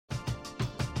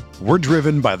We're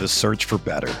driven by the search for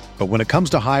better. But when it comes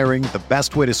to hiring, the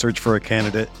best way to search for a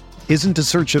candidate isn't to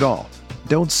search at all.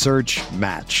 Don't search,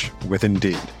 match with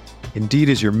Indeed. Indeed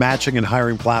is your matching and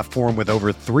hiring platform with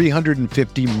over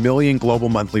 350 million global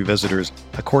monthly visitors,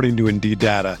 according to Indeed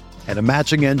data, and a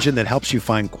matching engine that helps you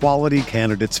find quality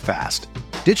candidates fast.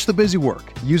 Ditch the busy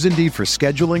work. Use Indeed for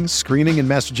scheduling, screening, and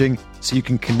messaging so you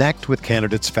can connect with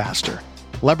candidates faster.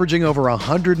 Leveraging over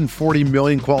 140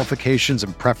 million qualifications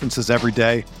and preferences every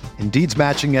day, Indeed's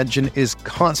matching engine is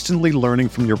constantly learning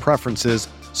from your preferences,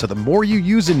 so the more you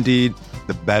use Indeed,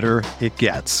 the better it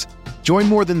gets. Join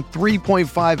more than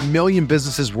 3.5 million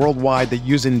businesses worldwide that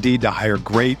use Indeed to hire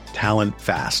great talent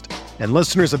fast. And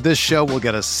listeners of this show will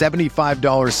get a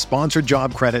 $75 sponsored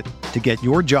job credit to get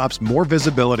your jobs more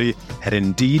visibility at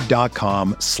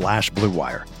Indeed.com/Blue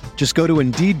Wire. Just go to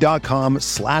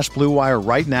Indeed.com/Blue Wire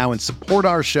right now and support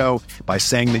our show by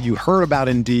saying that you heard about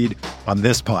Indeed on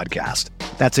this podcast.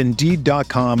 That's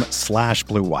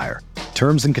Indeed.com/Blue Wire.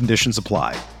 Terms and conditions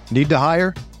apply. Need to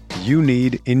hire? You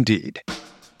need Indeed.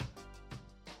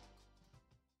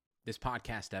 This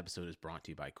podcast episode is brought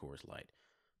to you by Coors Light.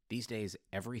 These days,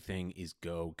 everything is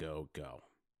go, go, go.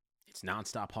 It's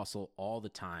nonstop hustle all the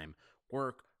time.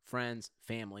 Work, friends,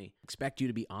 family, expect you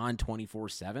to be on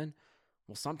 24/7.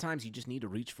 Well, sometimes you just need to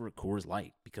reach for a Coors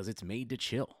Light because it's made to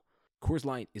chill. Coors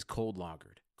Light is cold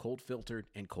lagered, cold filtered,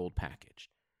 and cold packaged.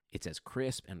 It's as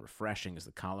crisp and refreshing as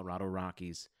the Colorado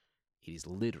Rockies. It is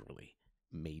literally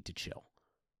made to chill.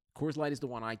 Coors Light is the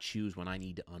one I choose when I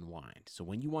need to unwind. So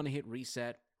when you want to hit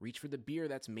reset, reach for the beer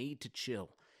that's made to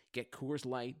chill. Get Coors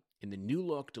Light in the new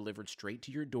look delivered straight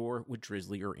to your door with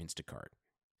Drizzly or Instacart.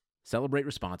 Celebrate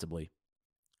responsibly.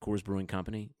 Coors Brewing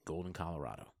Company, Golden,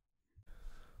 Colorado.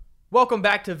 Welcome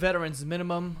back to Veterans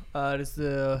Minimum. It is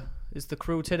the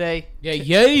crew today.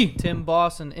 Yay! Tim,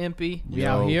 Boss, and Impy. We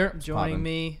out here. Joining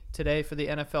me today for the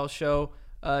NFL show.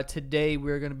 Today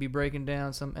we're going to be breaking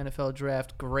down some NFL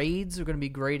draft grades. We're going to be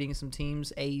grading some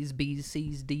teams, A's, B's,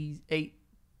 C's, D's, A.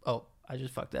 Oh, I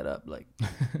just fucked that up.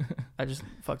 I just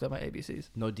fucked up my ABCs.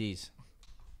 No D's.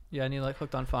 Yeah, I need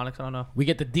hooked on phonics. I don't know. We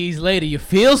get the D's later. You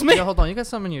feels me? Yeah, hold on. You got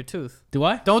something in your tooth. Do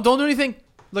I? Don't do anything.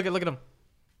 Look at him.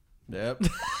 Yep.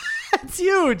 It's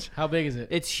huge. How big is it?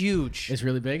 It's huge. It's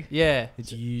really big? Yeah. It's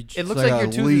huge. It looks like like a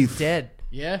your tooth leaf. is dead.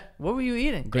 Yeah? What were you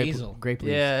eating? Basil. Grape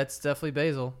leaf. Yeah, it's definitely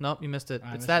basil. Nope, you missed it. I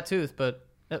It's missed that tooth, but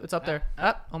it's up there.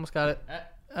 Almost got it.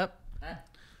 Up.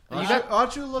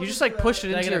 Aren't you looking? You just pushed it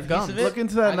Did I into get your a piece gums. of it? Look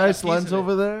into I that got a nice piece lens of it.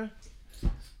 over there.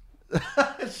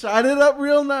 Shine it up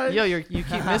real nice. Yo, you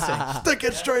keep missing. Stick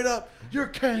it straight up. You're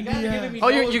candy. ass. Oh,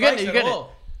 you're getting it.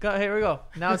 Go, here we go.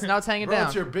 Now it's hanging Bro, down.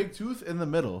 it's your big tooth in the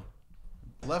middle.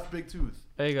 Left big tooth.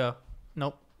 There you go.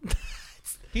 Nope.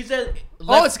 He said...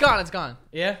 Oh, it's gone. It's gone.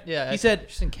 Yeah? Yeah. He said...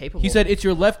 Just incapable. He said it's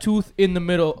your left tooth in the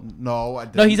middle. No, I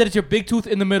didn't. No, he said it's your big tooth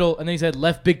in the middle, and then he said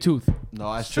left big tooth. No,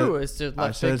 I it's said. true. It's just I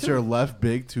left said big it's tooth. your left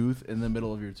big tooth in the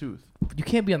middle of your tooth. You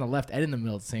can't be on the left and in the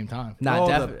middle at the same time. Nah,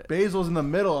 the basil's in the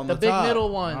middle on the the big top. middle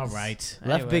ones. All right.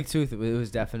 Left Anyway. big tooth. It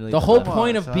was definitely The whole left.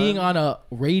 point of son. being on a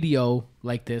radio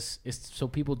like this is so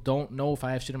people don't know if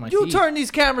I have shit in my You teeth. turn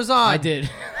these cameras on. I did.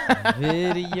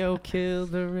 Video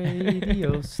killed the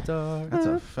radio star. That's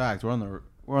a fact.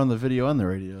 We're on the video and the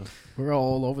radio. We're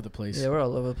all over the place. Yeah, we're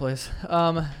all over the place.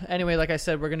 Anyway, like I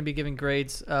said, we're going to be giving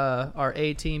grades. Our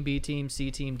A team, B team,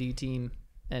 C team, D team,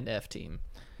 and F team.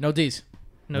 No D's.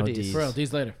 No, No D's. Ds. For real,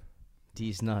 D's later.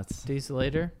 D's nuts. D's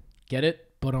later. Get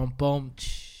it? Boom.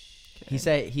 He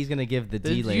said he's gonna give the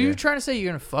D later. You trying to say you're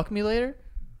going to fuck me later?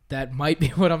 That might be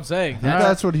what I'm saying.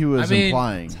 That's what he was I mean-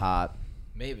 implying. It's hot.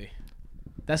 Maybe.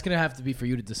 That's going to have to be for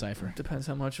you to decipher. Depends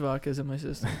how much vodka's in my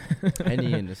system.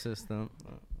 Penny in the system.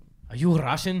 Are you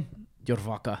Russian? You're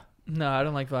vodka. No, I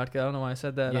don't like vodka. I don't know why I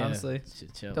said that, honestly.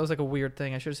 Chill. That was like a weird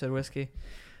thing. I should have said whiskey.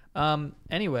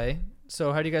 Anyway,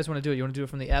 so how do you guys want to do it? You want to do it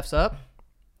from the F's up?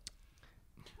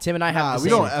 Tim and I have the we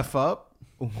same. don't F up.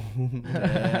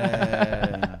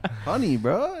 Yeah. Honey,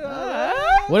 bro.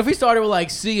 What if we started with like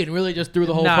C and really just threw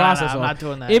the whole No, process I'm off? not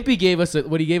doing that. Impy gave us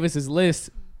when he gave us his list.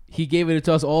 He gave it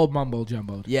to us all mumbo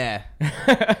jumboed. Yeah.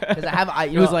 Because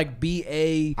It was like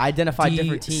B-A. I identified D,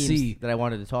 different teams C. that I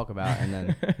wanted to talk about, and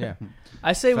then yeah,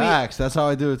 I say Facts. That's how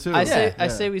I do it too. I say Yeah. I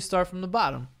say we start from the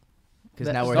bottom. because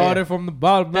That now we're Started here. from the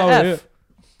bottom. The Now we're F. here.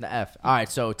 The F. All right,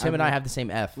 so Tim and I have the same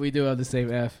F. We do have the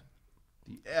same F.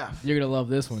 F. You're gonna love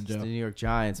this one, It's the Joe. New York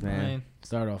Giants, man. I mean,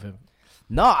 Start off him.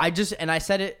 No, I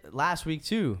said it last week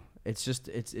too. It's just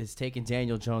it's taking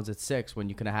Daniel Jones at 6 when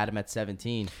you could have had him at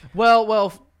 17.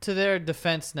 well, to their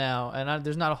defense now, and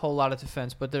there's not a whole lot of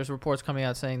defense, but there's reports coming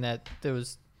out saying that there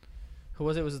was, who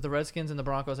was it? Was it the Redskins and the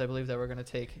Broncos, I believe, that were going to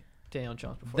take Daniel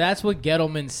Jones before. That's what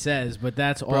Gettleman says, but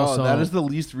that's Bro, also that is the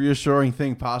least reassuring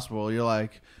thing possible. You're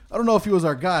like, I don't know if he was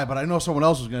our guy, but I know someone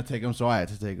else was going to take him, so I had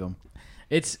to take him.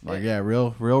 it's Like, yeah,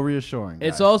 real reassuring.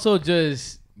 it's guy. also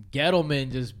just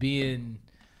Gettleman just being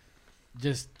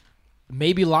just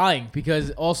maybe lying,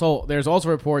 because also there's also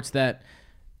reports that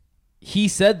he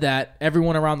said that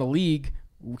everyone around the league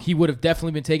he would have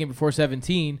definitely been taken before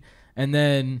 17, and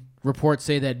then reports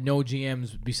say that no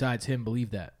GMs besides him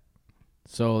believe that.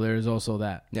 So there's also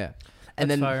that. Yeah. And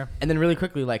That's then fire. and then really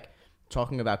quickly, like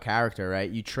talking about character, right?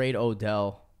 You trade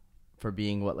Odell for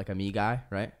being like a me guy,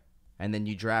 right? And then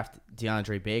you draft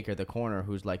DeAndre Baker, the corner,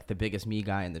 who's like the biggest me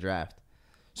guy in the draft.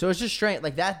 So it's just strange.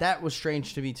 Like that was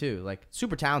strange to me too. Like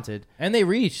super talented. And they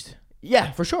reached.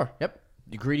 Yeah, for sure. Yep.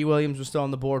 Greedy Williams was still on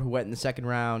the board, who went in the second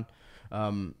round.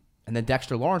 And then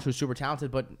Dexter Lawrence, who's super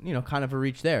talented, but kind of a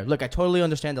reach there. Look, I totally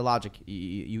understand the logic.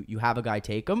 You have a guy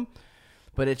take him,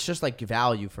 but it's just like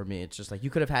value for me. It's just like you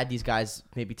could have had these guys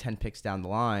maybe 10 picks down the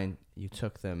line. You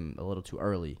took them a little too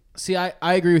early. See, I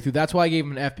agree with you. That's why I gave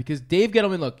him an F, because Dave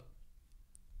Gettleman, look,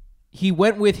 he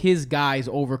went with his guys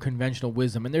over conventional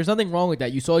wisdom, and there's nothing wrong with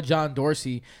that. You saw John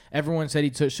Dorsey. Everyone said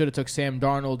he should have took Sam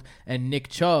Darnold and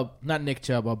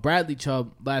Bradley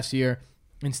Chubb last year.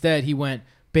 Instead, he went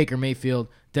Baker Mayfield,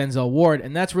 Denzel Ward,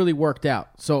 and that's really worked out.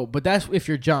 So, but that's if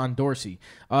you're John Dorsey.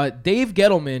 Dave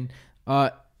Gettleman,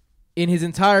 in his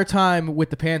entire time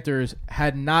with the Panthers,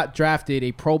 had not drafted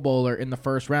a Pro Bowler in the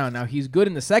first round. Now, he's good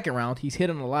in the second round. He's hit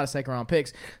on a lot of second-round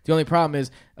picks. The only problem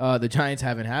is the Giants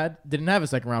didn't have a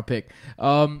second-round pick.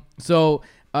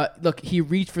 Look, he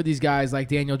reached for these guys like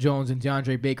Daniel Jones and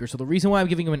DeAndre Baker. So the reason why I'm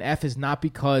giving him an F is not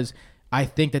because I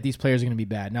think that these players are going to be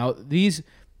bad. Now,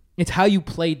 it's how you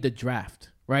played the draft,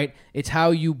 right? It's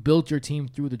how you built your team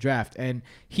through the draft. And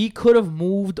he could have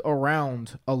moved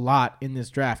around a lot in this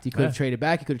draft. He could have traded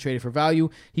back. He could have traded for value.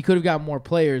 He could have got more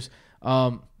players.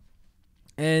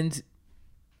 And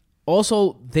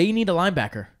also, they need a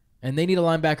linebacker. And they need a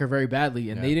linebacker very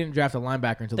badly. And they didn't draft a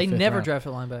linebacker until They the fifth never round.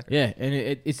 drafted a linebacker. Yeah, and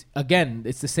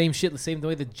it's the same shit, the same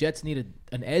way the Jets needed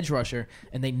an edge rusher,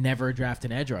 and they never draft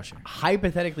an edge rusher.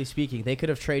 Hypothetically speaking, they could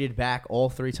have traded back all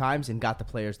 3 times and got the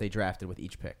players they drafted with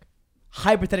each pick.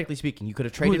 Hypothetically speaking, you could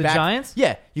have traded the back. Giants?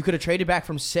 Yeah, you could have traded back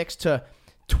from 6 to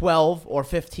 12 or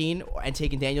 15 and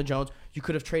taken Daniel Jones. You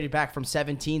could have traded back from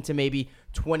 17 to maybe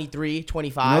 23,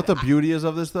 25. You know what the beauty is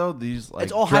of this though? These like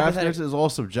It's all draft hypothetical. picks is all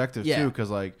subjective Yeah. too, because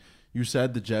like you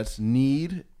said, the Jets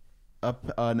need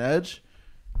an edge,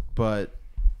 but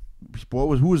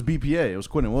who was BPA? It was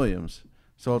Quentin Williams.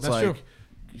 So it's That's like true.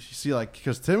 you see, like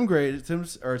because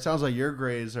it sounds like your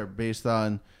grades are based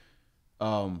on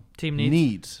Team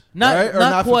needs. Not- right? Or not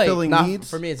not quite. fulfilling Not- needs.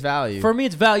 For me, it's value. For me,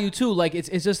 it's value too. Like it's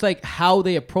just like how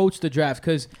they approach the draft.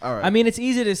 Because All right. I mean, it's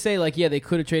easy to say like, yeah, they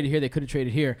could have traded here, they could have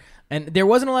traded here, and there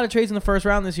wasn't a lot of trades in the first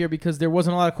round this year because there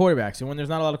wasn't a lot of quarterbacks. And when there's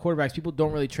not a lot of quarterbacks, people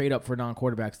don't really trade up for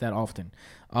non-quarterbacks that often.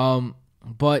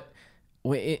 But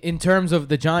in terms of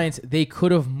the Giants, they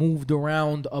could have moved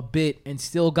around a bit and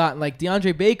still gotten like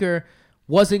DeAndre Baker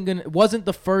wasn't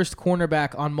the first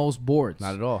cornerback on most boards.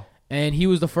 Not at all. And he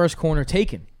was the first corner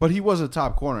taken. But he was a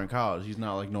top corner in college. He's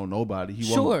not like nobody. He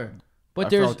Sure. won, But I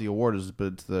there's forgot what the award is, but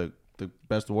it's the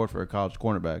best award for a college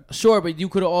cornerback. Sure, but you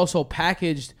could have also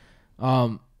packaged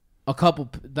a couple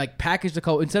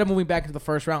instead of moving back into the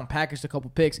first round, packaged a couple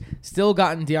picks, still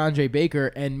gotten DeAndre Baker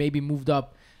and maybe moved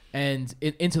up and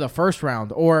into the first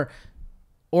round, or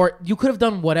you could have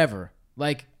done whatever.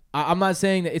 Like I'm not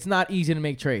saying that it's not easy to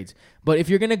make trades, but if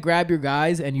you're gonna grab your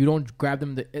guys and you don't grab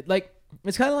them,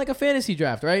 it's kind of like a fantasy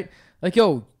draft, right? Like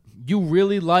you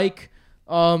really like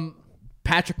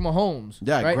Patrick Mahomes,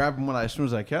 Yeah, I right? grab him as soon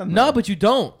as I can. No, though. but you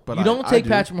don't. But You don't I take do.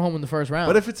 Patrick Mahomes in the first round.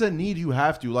 But if it's a need, you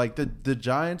have to. Like the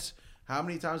Giants, how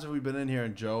many times have we been in here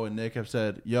and Joe and Nick have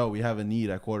said, "Yo, we have a need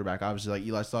at quarterback." Obviously, like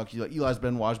Eli sucks. Eli's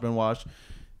been washed.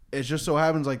 It just so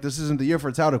happens like this isn't the year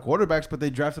for touted quarterbacks, but they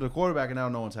drafted a quarterback and now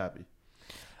no one's happy.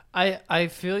 I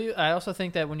feel you. I also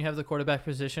think that when you have the quarterback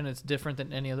position, it's different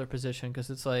than any other position because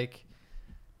it's like,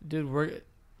 dude,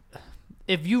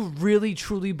 if you really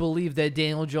truly believe that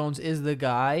Daniel Jones is the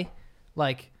guy,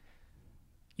 like,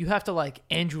 you have to like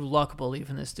Andrew Luck believe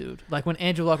in this dude. Like when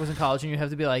Andrew Luck was in college, and you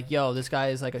have to be like, yo, this guy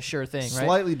is like a sure thing, right?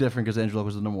 Slightly different because Andrew Luck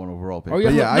was the number 1 overall pick. Oh, yeah,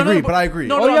 But yeah, no, I no, agree. no, but I agree.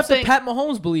 no, you I'm have saying- to Pat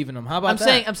Mahomes believe in him. How about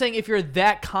that? I'm saying if you're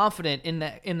that confident in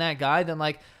that guy, then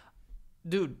like,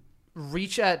 dude,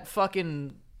 reach at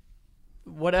fucking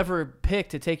whatever pick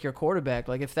to take your quarterback.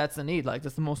 Like if that's the need, like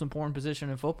that's the most important position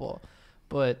in football.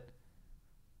 But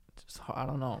I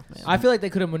don't know, man. I feel like they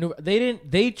could have maneuvered.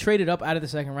 They traded up out of the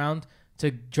second round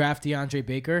to draft DeAndre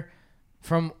Baker.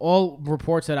 From all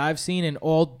reports that I've seen and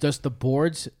all just the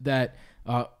boards that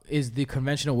is the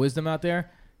conventional wisdom out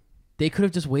there. They could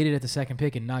have just waited at the second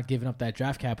pick and not given up that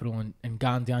draft capital and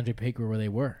gone DeAndre Baker where they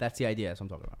were. That's the idea. That's what I'm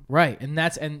talking about. Right, and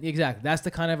exactly that's the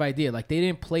kind of idea. Like they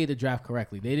didn't play the draft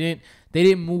correctly. They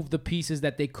didn't move the pieces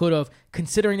that they could have,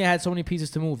 considering they had so many pieces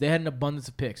to move. They had an abundance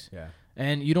of picks. Yeah.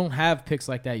 And you don't have picks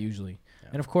like that usually. Yeah.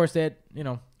 And of course that,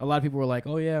 a lot of people were like,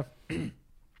 "Oh yeah,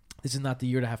 this is not the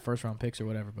year to have first round picks or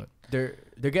whatever." But They're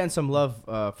getting some love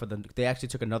for the. They actually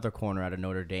took another corner out of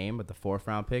Notre Dame with the 4th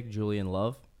round pick, Julian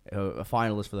Love, a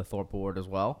finalist for the Thorpe Award as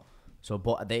well. So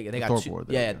they got Thorpe two, Award,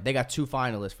 they got 2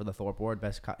 finalists for the Thorpe Award,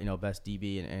 best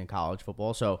DB in college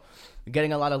football. So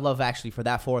getting a lot of love actually for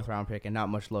that 4th round pick and not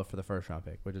much love for the 1st round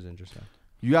pick, which is interesting.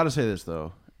 You got to say this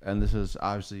though, and this is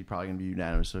obviously probably going to be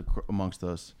unanimous amongst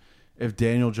us. If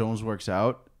Daniel Jones works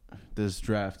out, this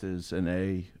draft is an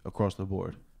A across the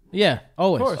board. yeah,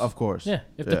 always. Of course. Yeah,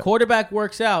 if the quarterback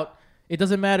works out, it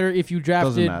doesn't matter if you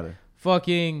drafted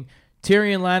fucking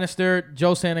Tyrion Lannister,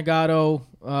 Joe Santagato,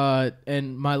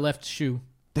 and my left shoe.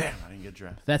 Damn, I didn't get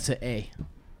drafted. That's an A.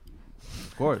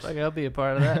 Of course. Like, I'll be a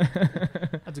part of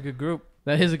that. That's a good group.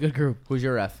 That is a good group. Who's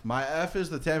your F? My F is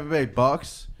the Tampa Bay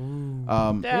Bucks.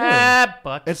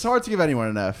 Bucks. It's hard to give anyone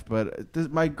an F, but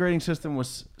my grading system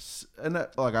was, I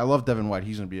love Devin White.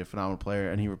 He's going to be a phenomenal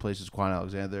player, and he replaces Quan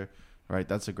Alexander. Right,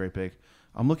 that's a great pick.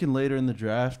 I'm looking later in the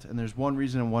draft, and there's one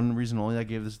reason and one reason only I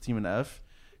gave this team an F,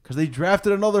 because they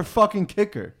drafted another fucking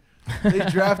kicker. They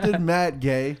drafted Matt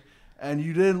Gay, and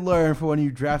you didn't learn from when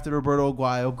you drafted Roberto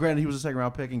Aguayo. Granted, he was a 2nd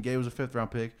round pick, and Gay was a 5th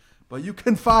round pick, but you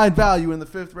can find value in the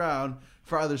 5th round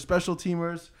for either special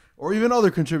teamers or even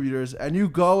other contributors, and you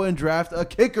go and draft a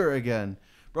kicker again.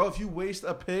 Bro, if you waste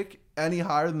a pick any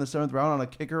higher than the 7th round on a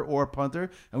kicker or a punter,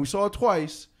 and we saw it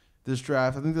twice this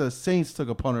draft. I think the Saints took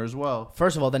a punter as well.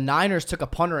 First of all, the Niners took a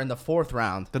punter in the 4th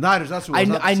round. The Niners, that's what it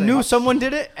was. I knew someone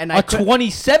did it, and A the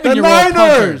 27-year-old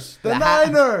punter. The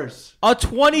Niners. A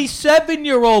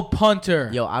 27-year-old punter.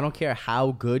 Yo, I don't care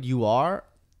how good you are.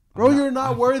 Bro, you're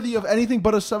not worthy of anything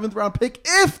but a 7th round pick,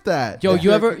 if that. Yo, If you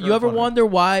you're a ever punter. wonder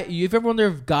why? You ever wonder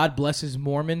if God blesses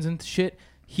Mormons and shit?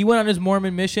 He went on his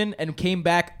Mormon mission and came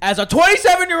back as a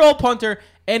 27-year-old punter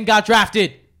and got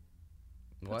drafted.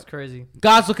 That's crazy.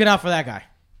 God's looking out for that guy.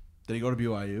 Did he go to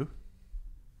BYU?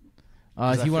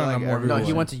 He feel went on like a Mormon everyone- No, mission.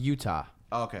 he went to Utah.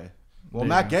 Okay. Well,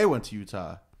 Matt Gay went to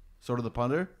Utah. So did the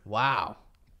punter. Wow.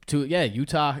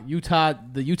 Utah,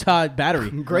 the Utah battery.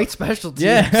 Great special team.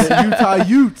 Yeah. The Utah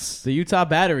Utes. The Utah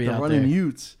battery They're out running there.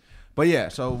 Utes. But yeah,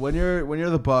 so when you're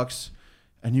the Bucks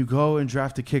and you go and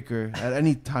draft a kicker at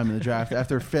any time in the draft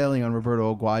after failing on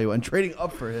Roberto Aguayo and trading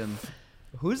up for him,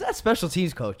 Who's that special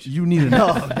teams coach? you need to No,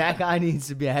 know. that guy needs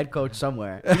to be a head coach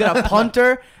somewhere. You got a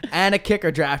punter and a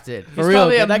kicker drafted. He's For real,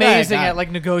 probably get that guy a amazing guy. at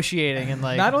like negotiating and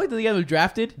like. Not only did they get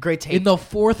drafted, Great tape. in the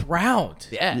 4th round.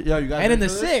 Yeah. Yo, you guys And in the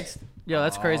ready for this? 6th. Yo,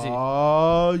 that's crazy.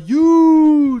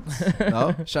 Utes.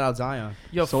 No? Shout out Zion.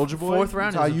 Yo, Soulja Boy? 4th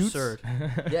round Utah is Utes? absurd.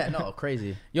 Yeah, no,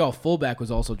 crazy. Yo, fullback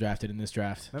was also drafted in this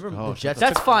draft. Remember Oh, the Jets?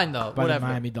 That's took- fine though. By the Whatever.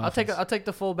 Miami I'll take Dolphins.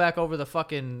 the fullback over the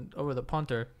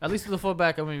punter. At least the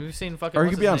fullback. I mean, we've seen fucking. Or he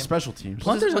what's could be his on name? special teams.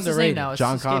 Punter's What's his underrated. name now? It's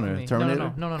John escaping Connor, me.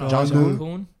 Terminator? No. John Devlin.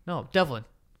 Boone? No, Devlin.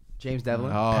 James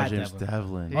Devlin. Oh, Pat James Devlin.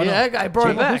 Devlin. Oh, no. Yeah, I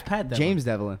brought him Who's back. Pat Devlin? James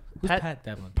Devlin. Who's Pat- Pat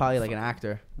Devlin? Probably like an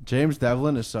actor. James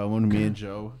Devlin is someone me and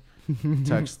Joe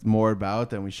text more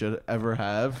about than we should ever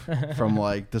have from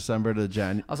like December to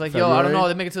January. I was like, yo, I don't know.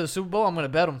 They make it to the Super Bowl. I'm gonna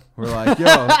bet them. We're like,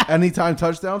 yo, anytime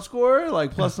touchdown scorer,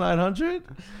 like plus 900.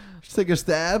 Just take a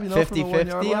stab, 50-50 from the 1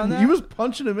 yard line. on that? He was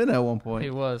punching him in at one He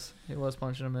point. was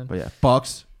punching him in. But yeah,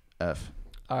 Bucks, F.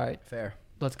 All right, Fair.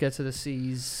 let's get to the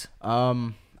C's.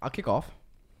 I'll kick off.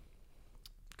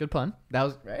 Good pun. That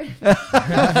was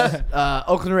right.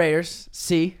 Oakland Raiders,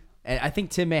 C. And I think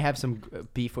Tim may have some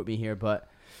beef with me here, but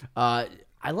I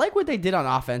like what they did on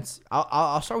offense.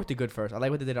 I'll start with the good first. I like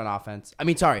what they did on offense. I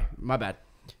mean, sorry, my bad.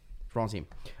 Wrong team.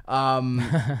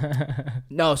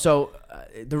 No, so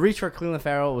the reach for Cleveland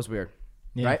Farrell was weird,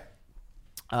 Yeah.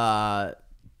 right?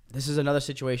 This is another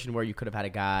situation where you could have had a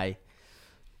guy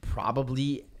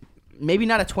probably, maybe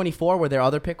not at 24 where their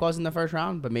other pick was in the 1st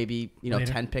round, but maybe, Later.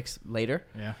 10 picks later.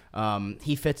 Yeah.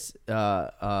 He fits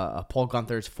Paul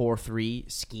Gunther's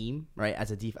 4-3 scheme, right?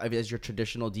 As your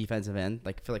traditional defensive end.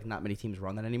 Like, I feel like not many teams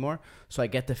run that anymore. So I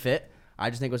get the fit. I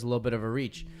just think it was a little bit of a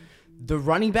reach. The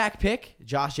running back pick,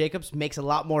 Josh Jacobs, makes a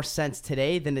lot more sense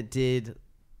today than it did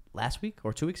last week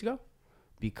or 2 weeks ago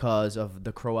because of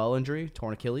the Crowell injury,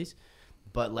 torn Achilles.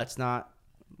 But let's not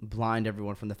blind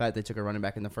everyone from the fact they took a running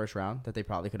back in the 1st round that they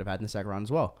probably could have had in the 2nd round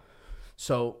as well.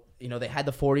 So, they had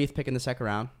the 40th pick in the 2nd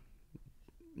round.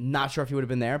 Not sure if he would have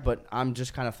been there, but I'm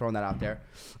just kind of throwing that out there.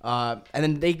 And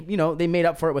then they made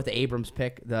up for it with the Abrams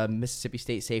pick, the Mississippi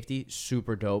State safety,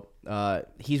 super dope.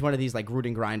 He's one of these like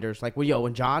Gruden grinders. Like,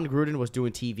 when John Gruden was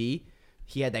doing TV,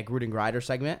 he had that Gruden grinder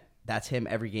segment. That's him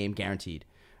every game, guaranteed.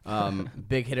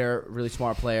 Big hitter, really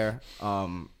smart player.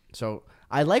 So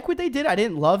I like what they did. I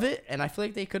didn't love it, and I feel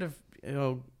like they could have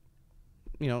done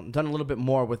a little bit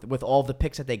more with all the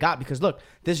picks that they got. Because look,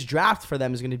 this draft for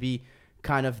them is going to be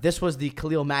this was the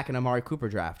Khalil Mack and Amari Cooper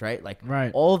draft, right? Like,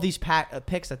 right. All of these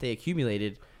picks that they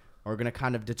accumulated are going to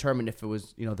kind of determine if it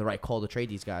was, the right call to trade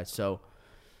these guys. So,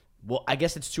 well, I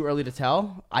guess it's too early to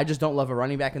tell. I just don't love a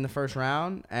running back in the first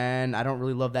round, and I don't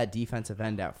really love that defensive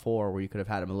end at 4 where you could have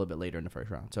had him a little bit later in the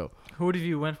first round. So, who did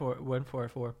you went for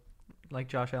it for? Like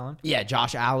Josh Allen? Yeah,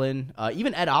 Josh Allen,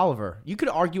 even Ed Oliver. You could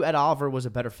argue Ed Oliver was a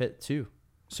better fit too.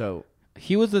 So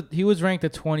he was ranked the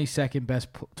 22nd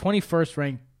best, 21st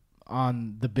ranked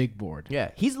on the big board.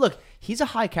 Yeah, he's a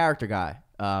high character guy.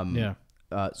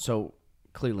 So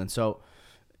Cleveland. So,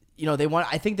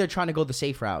 I think they're trying to go the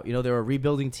safe route. They're a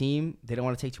rebuilding team. They don't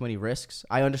want to take too many risks.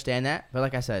 I understand that, but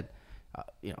like I said,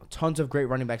 tons of great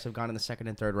running backs have gone in the second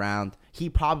and third round. He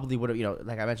probably would have,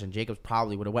 like I mentioned, Jacobs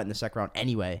probably would have went in the second round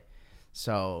anyway.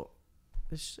 So,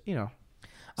 it's,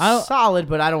 solid,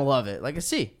 but I don't love it. Like a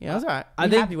C. It's all right.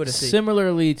 I'm happy with a C.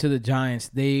 Similarly to the Giants,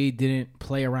 they didn't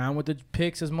play around with the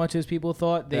picks as much as people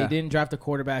thought. They didn't draft a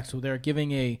quarterback, so they're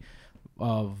giving a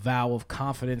vow of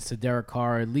confidence to Derek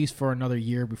Carr, at least for another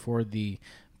year before the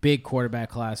big quarterback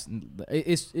class.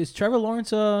 Is Trevor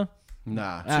Lawrence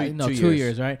Nah, 2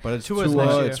 years, right? But it's Tua.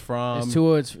 Tua. It's from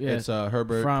Tua. It's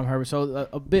Herbert. From Herbert. So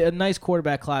a nice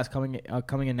quarterback class coming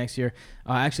in next year.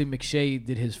 Actually, McShay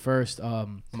did his first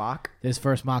mock.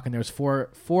 And there's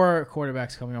four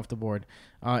quarterbacks coming off the board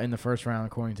in the first round,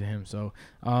 according to him. So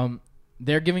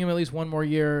they're giving him at least one more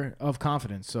year of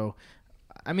confidence. So,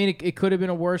 I mean, it could have been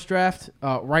a worse draft.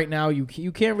 Right now, you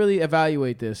can't really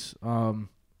evaluate this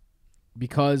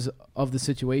because of the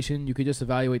situation. You could just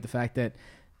evaluate the fact that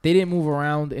they didn't move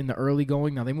around in the early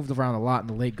going. Now, they moved around a lot in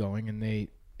the late going, and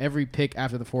every pick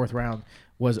after the 4th round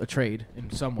was a trade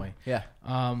in some way. Yeah.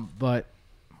 But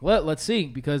let's see,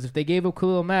 because if they gave up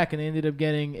Khalil Mack and they ended up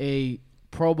getting a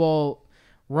Pro Bowl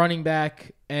running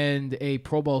back and a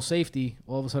Pro Bowl safety,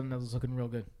 all of a sudden that was looking real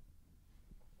good.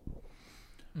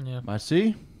 Yeah. My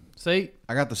C? See?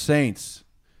 I got the Saints.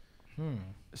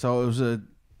 So it was a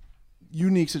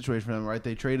unique situation for them, right?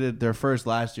 They traded their first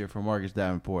last year for Marcus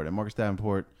Davenport. And Marcus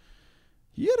Davenport,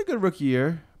 he had a good rookie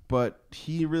year, but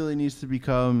he really needs to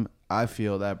become, I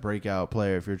feel, that breakout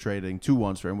player if you're trading 2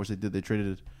 ones for him, which they did. They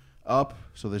traded it up,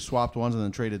 so they swapped ones and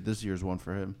then traded this year's one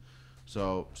for him.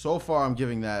 So far I'm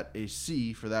giving that a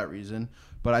C for that reason.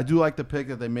 But I do like the pick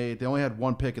that they made. They only had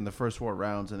 1 pick in the first 4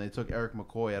 rounds, and they took Eric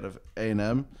McCoy out of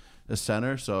A&M as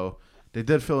center. So they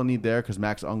did fill a need there because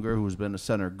Max Unger, who's been a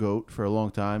center GOAT for a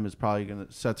long time, is probably going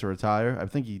to set to retire. I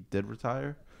think he did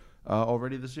retire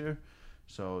already this year.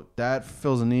 So that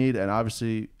fills a need. And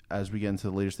obviously, as we get into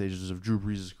the later stages of Drew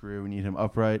Brees' career, we need him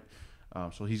upright.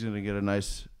 So he's going to get a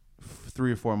nice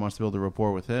 3 or 4 months to build a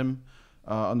rapport with him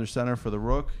under center for the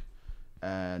Rook.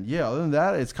 And, yeah, other than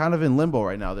that, it's kind of in limbo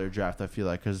right now, their draft, I feel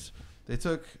like, because they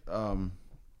took a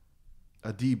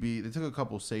DB. They took a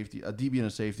couple safety, a DB and a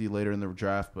safety later in the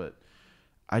draft, but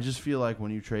I just feel like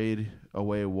when you trade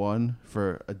away 1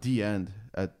 for a D end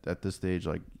at this stage,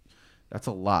 like, that's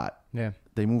a lot. Yeah.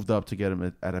 They moved up to get him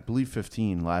at I believe,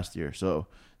 15 last year. So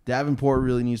Davenport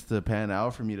really needs to pan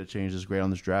out for me to change this grade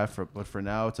on this draft, but for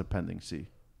now, it's a pending C.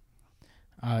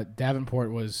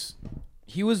 Davenport was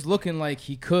looking like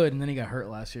he could, and then he got hurt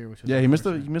last year. Which was he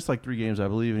missed like 3 games, I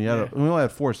believe, and he only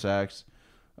had 4 sacks.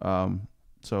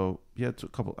 So he had a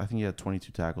couple. I think he had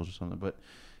 22 tackles or something, but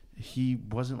he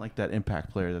wasn't like that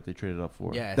impact player that they traded up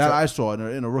for. Yeah, that I saw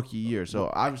in a rookie year. So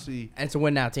obviously, and it's a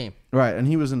win now team, right? And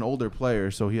he was an older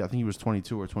player, so I think he was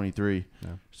 22 or 23. Yeah.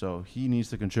 So he needs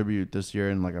to contribute this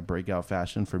year in like a breakout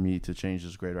fashion for me to change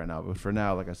his grade right now. But for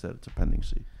now, like I said, it's a pending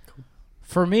C.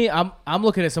 For me, I'm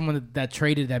looking at someone that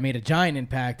traded that made a giant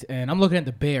impact, and I'm looking at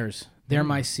the Bears. They're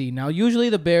my C. Now, usually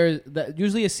the Bears,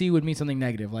 usually a C would mean something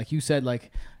negative. Like you said,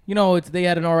 like, they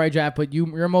had an all right draft, but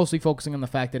you're mostly focusing on the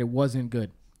fact that it wasn't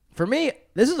good. For me,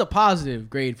 this is a positive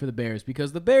grade for the Bears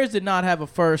because the Bears did not have a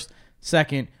first,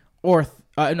 second, or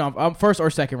first or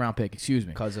second round pick. Excuse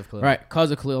me, because of Khalil. Right,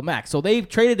 because of Khalil Mack. So they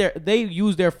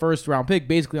used their first round pick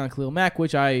basically on Khalil Mack,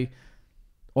 which I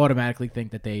automatically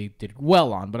think that they did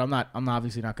well on. But I'm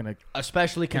obviously not going to,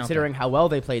 especially considering how well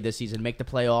they played this season, make the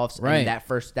playoffs. Right, and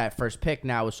that first pick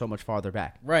now is so much farther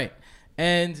back. Right,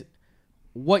 and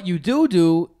what you do.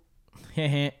 Doo-doo.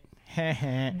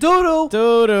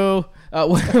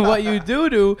 What you do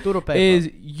Doodle paper. is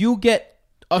you get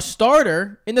a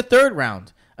starter in the third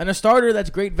round. And a starter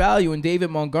that's great value in David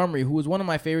Montgomery, who was one of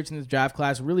my favorites in this draft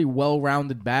class, really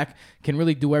well-rounded back, can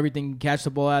really do everything, catch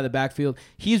the ball out of the backfield.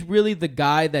 He's really the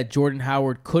guy that Jordan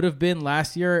Howard could have been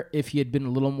last year if he had been a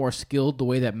little more skilled the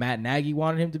way that Matt Nagy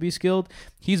wanted him to be skilled.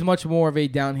 He's much more of a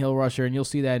downhill rusher, and you'll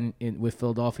see that with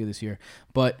Philadelphia this year.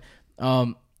 But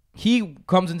he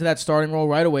comes into that starting role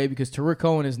right away because Tariq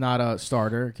Cohen is not a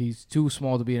starter. He's too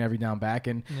small to be an every down back.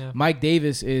 And Mike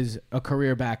Davis is a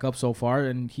career backup so far,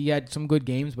 and he had some good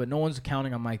games, but no one's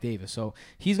counting on Mike Davis. So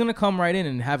he's going to come right in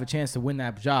and have a chance to win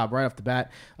that job right off the bat.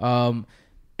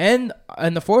 And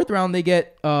in the fourth round, they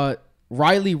get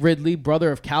Riley Ridley,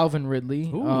 brother of Calvin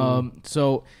Ridley.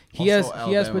 So he has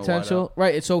Alabama potential.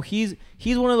 Right. So he's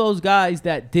one of those guys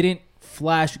that didn't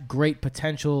flash great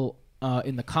potential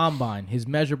in the combine. His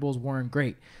measurables weren't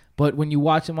great. But when you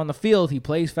watch him on the field, he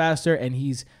plays faster and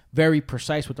he's very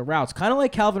precise with the routes. Kind of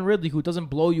like Calvin Ridley, who doesn't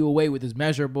blow you away with his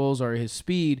measurables or his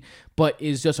speed, but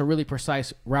is just a really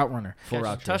precise route runner. Full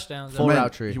route tree. touchdowns. Full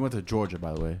route tree. He went to Georgia,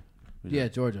 by the way. Yeah,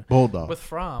 Georgia. Bulldog. with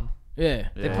Fromm. Yeah.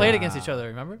 They played against each other.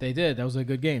 Remember? They did. That was a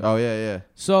good game. Oh, yeah.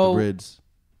 So, The Rids.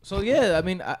 yeah, I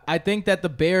mean, I think that the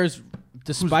Bears,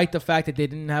 despite the fact that they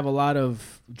didn't have a lot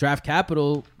of draft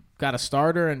capital, got a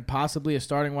starter and possibly a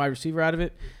starting wide receiver out of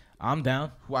it. I'm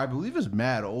down. Who I believe is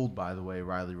mad old, by the way,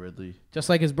 Riley Ridley. Just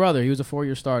like his brother. He was a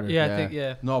 4-year starter. Yeah, I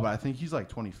think, No, but I think he's like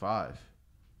 25.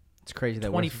 It's crazy that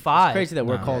 25. It's crazy that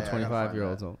we're No. called Yeah, I gotta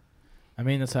 25-year-olds. I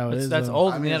mean, that's how it is. That's though.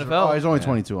 old I in mean, the NFL. Oh, he's only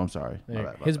 22. I'm sorry. My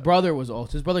bad, my His bad. brother was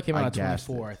old. His brother came out I at gassed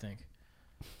 24, it. I think.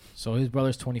 So his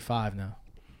brother's 25 now.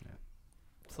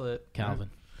 It's lit.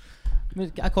 Calvin.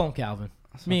 I call him Calvin.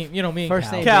 Me and First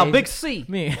Cal. name- Cal, Dave. big C.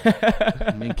 Me.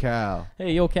 I mean, Cal.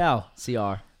 Hey, yo, Cal. CR.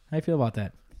 How you feel about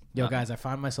that? Yo, guys, I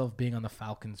find myself being on the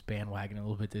Falcons bandwagon a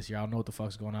little bit this year. I don't know what the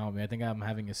fuck's going on with me. I think I'm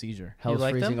having a seizure. Hell's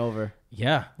like them? freezing over.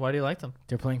 Yeah. Why do you like them?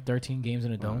 They're playing 13 games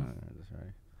in a dome. That's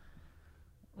right.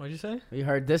 What'd you say? We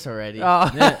heard this already.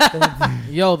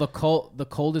 Yo, the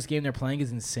coldest game they're playing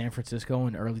is in San Francisco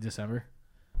in early December.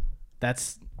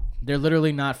 They're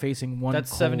literally not facing one. That's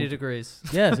cold, 70 degrees.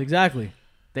 Yes, exactly.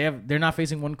 They're not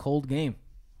facing one cold game.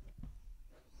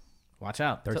 Watch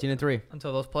out. 13-3.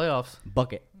 Until those playoffs.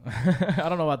 Bucket. I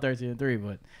don't know about 13-3,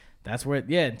 but that's where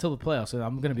until the playoffs. So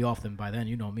I'm gonna be off them by then.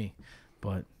 You know me,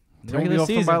 but They're going to be off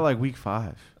them by like week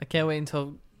 5. I can't wait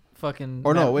until fucking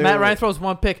Or no, Matt, wait, Matt wait, Ryan wait. throws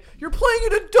one pick. You're playing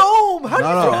in a dome. How do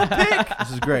you throw a pick?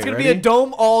 This is great. It's gonna Ready? be a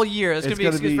dome all year. It's, It's gonna be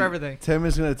an excuse for everything. Tim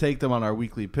is going to take them on our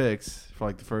weekly picks for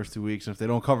like the first 2 weeks. And if they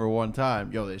don't cover one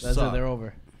time, they that's suck. it. They're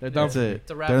over. They're done. That's it.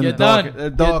 It's a wrap. They're in You're the done. dog- they're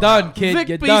You're dog- done, kid. Vic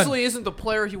You're Beasley done. isn't the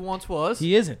player he once was.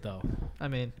 He isn't though. I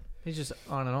mean, he's just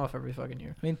on and off every fucking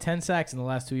year. I mean, 10 sacks in the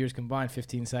last 2 years combined.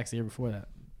 15 sacks the year before that.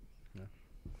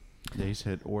 Days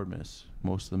hit or miss.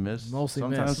 Most of them miss. Mostly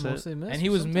Sometimes miss. hit. Mostly missed, And he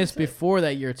was sometimes missed hit. before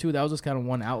that year too. That was just kind of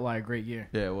one outlier great year.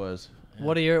 Yeah, it was.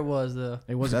 What a year it was, though.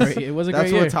 It was a That's- great. It was a That's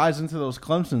great what year. ties into those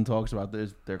Clemson talks about their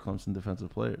Clemson defensive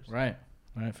players. Right,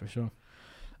 for sure.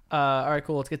 All right,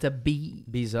 cool. Let's get to B.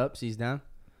 B's up, C's down.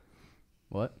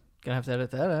 What? Gonna have to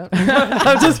edit that out.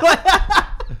 I'm just like,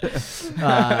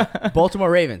 Baltimore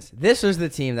Ravens. This was the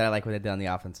team that I like what they did on the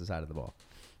offensive side of the ball.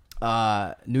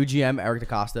 New GM, Eric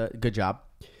DaCosta. Good job.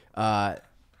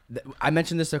 I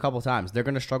mentioned this a couple times. They're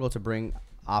going to struggle to bring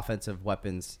offensive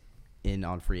weapons in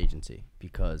on free agency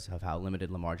because of how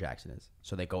limited Lamar Jackson is.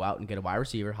 So they go out and get a wide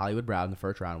receiver, Hollywood Brown, in the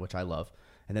first round, which I love.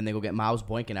 And then they go get Miles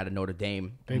Boykin out of Notre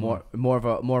Dame, Big more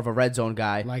of a red zone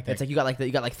guy. Like that. It's like you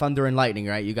got like thunder and lightning,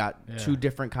 right? You got Yeah. two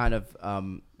different kind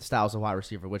of styles of wide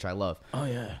receiver, which I love. Oh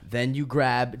yeah. Then you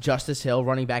grab Justice Hill,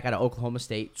 running back out of Oklahoma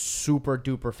State, super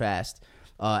duper fast.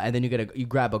 And then you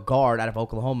grab a guard out of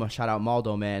Oklahoma. Shout out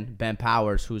Maldo, man, Ben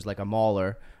Powers, who's like a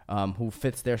mauler, who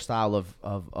fits their style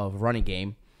of running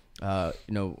game. But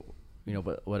what? you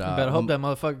better hope that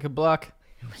motherfucker can block.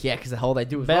 Yeah, because the whole they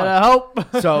do is Better run.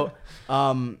 hope. So,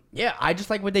 I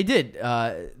just like what they did.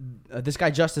 This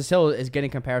guy Justice Hill is getting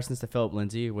comparisons to Philip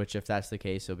Lindsay, which if that's the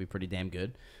case, it'll be pretty damn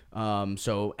good. And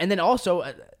then also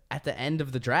at the end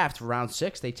of the draft, for round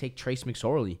 6, they take Trace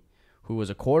McSorley, who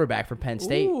was a quarterback for Penn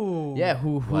State. Ooh. Yeah,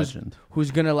 Legend. who's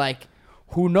gonna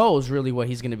who knows really what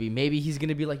he's gonna be? Maybe he's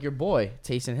gonna be like your boy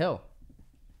Taysom Hill.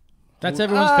 That's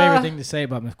everyone's favorite thing to say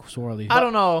about McSorley. I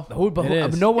don't know. But It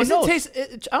is. no one Isn't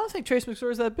knows. I don't think Trace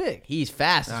McSorley is that big. He's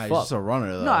fast Nah, as he's fuck. just a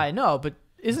runner, though. No, I know, but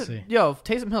Let's see.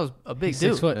 Taysom Hill's a big He's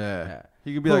dude. 6 foot. Yeah.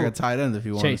 He could be Who? like a tight end if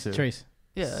he wanted to. Trace.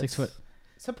 Yeah, 6 it's- foot.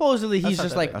 Supposedly That's he's not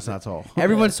just that like big. That's not tall.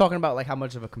 everyone's talking about like how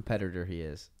much of a competitor he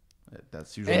is.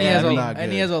 That's usually And he has not a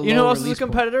good. low You know who else is a release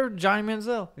point. competitor? Johnny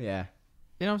Manziel. Yeah.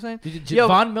 You know what I'm saying? Yo,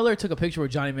 Von Miller took a picture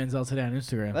with Johnny Manziel today on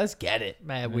Instagram. Let's get it.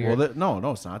 Man, weird. Well,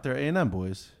 no, it's not. They're A&M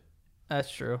boys. That's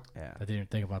true. Yeah. I didn't even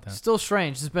think about that. Still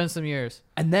strange. It's been some years.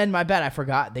 And then my bad, I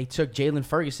forgot they took Jalen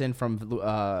Ferguson from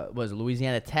was it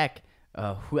Louisiana Tech,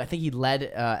 who I think he led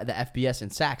the FBS in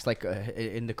sacks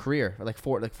in the career, like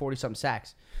 40 something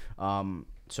sacks.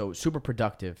 So super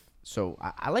productive. So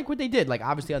I like what they did. Like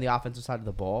obviously on the offensive side of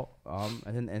the ball,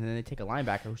 and then they take a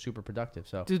linebacker who's super productive.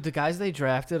 So Dude, the guys they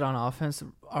drafted on offense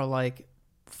are like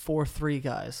 4-3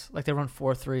 guys. Like they run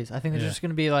 4-3s. I think they're just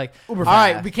gonna be like, Uber all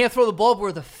right, fast. we can't throw the ball, but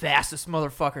we're the fastest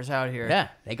motherfuckers out here. yeah,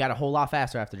 they got a whole lot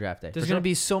faster after draft day. There's For gonna sure.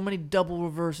 be so many double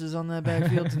reverses on that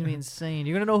backfield. It's gonna be insane.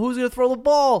 You're gonna know who's gonna throw the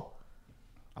ball.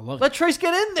 I love Let Trace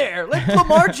get in there. Let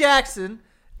Lamar Jackson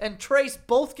and Trace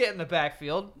both get in the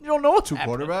backfield. You don't know what's Two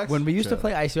happening. quarterbacks. When we used to Chill.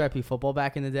 play ICRP football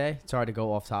back in the day, sorry to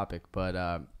go off topic,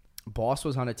 but Boss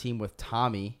was on a team with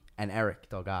Tommy and Eric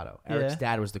Delgado. Eric's Yeah.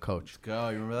 dad was the coach. Go,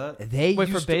 you remember that? They Wait,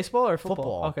 for used to- baseball or football?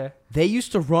 football. Okay. They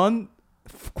used to run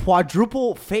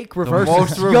quadruple fake The reverses.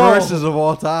 most Yo. reverses of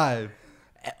all time.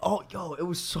 Oh, yo, it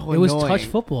was so It was annoying. touch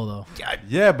football though.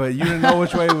 Yeah, but you didn't know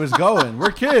which way it was going.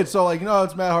 We're kids, so like,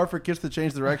 it's mad hard for kids to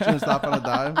change direction and stop on a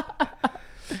dime.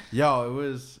 Yo, it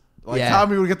was like Yeah.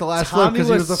 Tommy would get the last flip Tommy because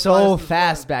was, he was the so fastest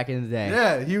fast back in the day. one.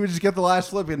 Yeah, he would just get the last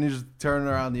flip and he just turn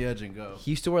around the edge and go.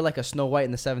 He used to wear like a Snow White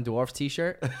and the Seven Dwarfs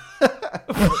T-shirt.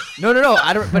 No.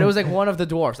 I don't. But it was like one of the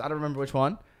dwarfs. I don't remember which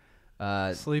one.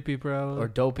 Sleepy, bro. Or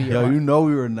Dopey. Yo, or you know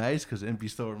we were nice because Impy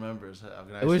still remembers how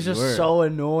nice it was we just were. so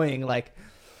annoying. Like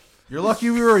You're lucky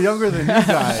we were younger than you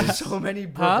guys so many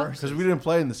Huh? reverses. because we didn't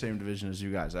play in the same division as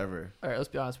you guys ever. All right, let's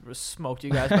be honest. We would have smoked you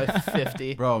guys by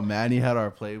 50. Bro, Manny had our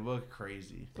playbook.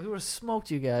 Crazy. We would have smoked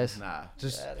you guys. Nah.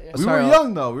 Just We sorry, were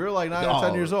young though. We were like 9 or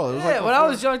 10 Oh. years old. It was Yeah, like when I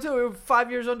was young too, we were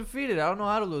 5 years undefeated. I don't know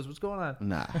how to lose. What's going on?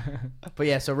 Nah. But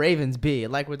yeah, so Ravens B. I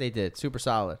like what they did. Super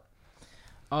solid.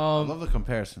 I love the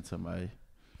comparison to my Yo,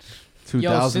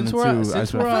 2002. since we're- I since spent- I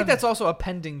feel on- like that's also a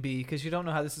pending B because you don't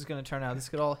know how this is going to turn out. This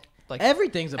could all like.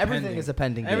 Everything's a Everything pending. is a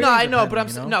pending. Every- No, I everything's know, but I'm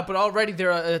pending, you no, know? but already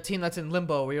they're a team that's in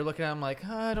limbo where you're looking at them like,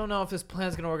 I don't know if this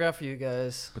plan's gonna work out for you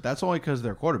guys. But that's only because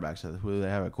their quarterbacks, who they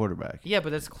have at quarterback. Yeah,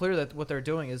 but it's clear that what they're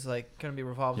doing is like gonna be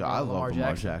revolved Yeah, around I love Lamar Lamar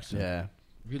Jackson. Jackson. Yeah.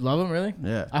 You love him, really?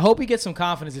 Yeah. I hope he gets some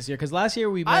confidence this year because last year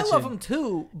we I mentioned love him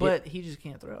too, but he just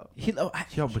can't throw. Yo,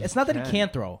 but it's he not that he can.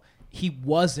 can't throw; he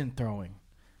wasn't throwing.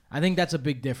 I think that's a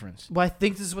big difference. Well, I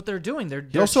think this is what they're doing. They're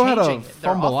He also had a changing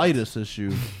their offense. fumbleitis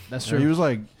issue. That's He true. was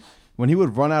like, when he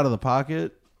would run out of the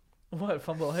pocket, What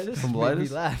fumbleitis? Made me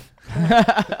fumbleitis, laugh.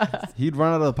 he'd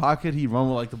run out of the pocket. He'd run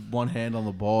with like the one hand on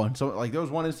the ball, and so like there was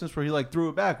one instance where he like threw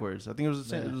it backwards. I think it was the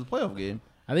same. It was a playoff game.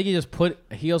 I think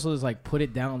he also just like put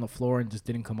it down on the floor and just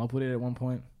didn't come up with it at one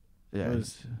point. Yeah. It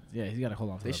was, yeah, he's got to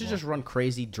hold on to They that should ball. just run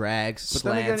crazy drags. But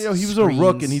then again, slants, he was a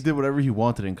rook and he screens. did whatever he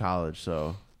wanted in college.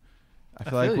 So I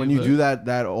feel feel like when you, you but- do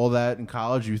that all that in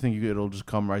college, you think it'll just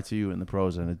come right to you in the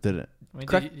pros, and it didn't. I mean,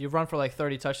 Correct. you run for like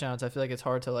 30 touchdowns. I feel like it's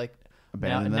hard to like.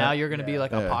 Abandon Now that. you're gonna be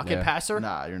like a Yeah, pocket yeah. passer.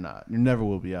 Nah, you're not. You never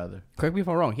will be either. Correct me if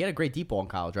I'm wrong. He had a great deep ball in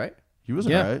college, right? He was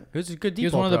Yeah. alright. He was a good deep He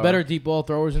was ball one of the thrower. better deep ball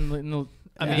throwers in the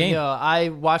I mean, game. I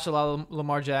watched a lot of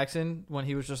Lamar Jackson when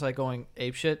he was just like going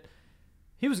ape shit.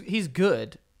 He's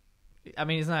good. I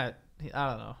mean, he's not. I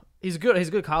don't know. He's good. He's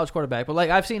a good college quarterback, but like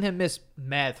I've seen him miss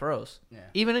mad throws, Yeah.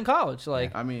 even in college.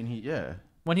 Like I mean,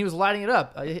 when he was lighting it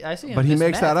up, I see him. but he miss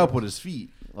makes mad that up throws. with his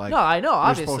feet. Like No, I know. you're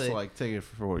Obviously, supposed to like take it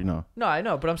for what you know. no, I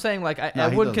know. But I'm saying like I Nah,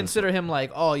 he wouldn't doesn't. consider him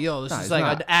like, oh, yo, this Nah, is he's like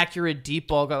not. an accurate deep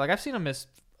ball guy. Like I've seen him miss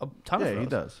a ton of Yeah, throws. he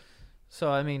does. So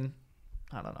I mean,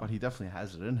 I don't know. But he definitely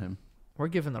has it in him. We're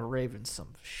giving the Ravens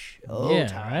some show Yeah,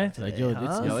 time right? today, Like, yo, huh?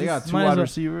 it's- You know, they got two might as wide well-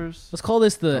 receivers. Let's call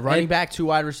this the A running back, two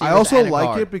wide receivers. I also and a like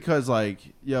guard. it because like,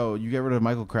 yo, you get rid of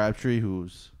Michael Crabtree,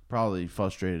 who's probably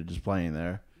frustrated just playing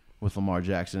there with Lamar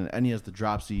Jackson, and he has the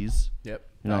dropsies. Yep.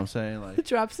 You know what I'm saying? Like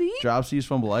Dropsy. dropsies,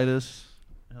 fumbleitis.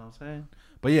 You know what I'm saying?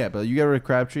 But yeah, but you get rid of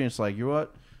Crabtree, and it's like, you know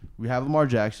what? We have Lamar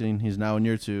Jackson. He's now in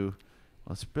year 2.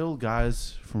 Let's build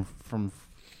guys from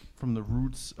the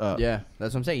roots up. Yeah,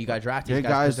 that's what I'm saying. You got drafted Get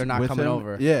guys 'cause guys they're not with coming him.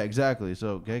 over. Yeah, exactly.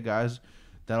 So get guys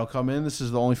that'll come in. This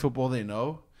is the only football they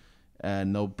know,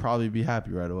 and they'll probably be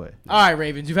happy right away. All right,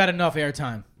 Ravens, you've had enough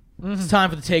airtime. It's time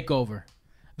for the takeover.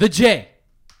 The J.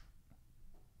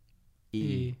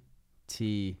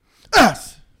 E-T.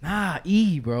 Us. Nah,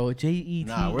 E, bro. J-E-T.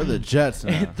 Nah, we're the Jets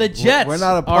now. The Jets We're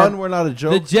not a are- pun. We're not a The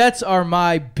joke. Jets are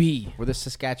my B. We're the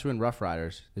Saskatchewan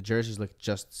Roughriders. The jerseys look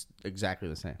just exactly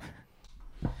the same.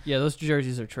 Yeah, those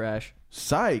jerseys are trash.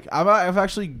 Psych. I've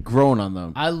actually grown on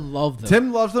them. I love them.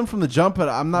 Tim loves them from the jump, but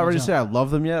I'm not From the ready to say I love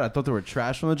them yet. I thought they were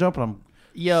trash from the jump, but I'm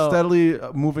Yo, steadily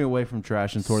moving away from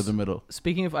trash and toward the middle.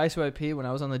 speaking of ICYP, when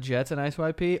I was on the Jets and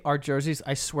ICYP, our jerseys,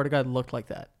 I swear to God, looked like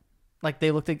that. Like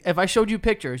they looked like, if I showed you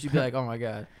pictures, you'd be like, oh my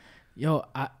God. Yo,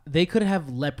 they could have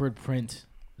leopard print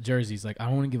jerseys. Like, I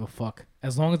don't want to give a fuck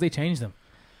as long as they change them.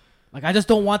 Like, I just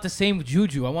don't want the same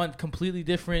juju. I want completely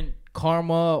different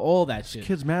karma, all that shit.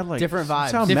 Kids mad like Different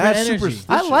vibes. Sound Different mad energy. superstitious.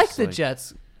 I like the like,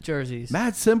 Jets jerseys.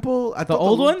 Mad simple. I The thought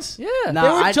old ones? Yeah. Nah, They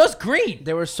were I- just green.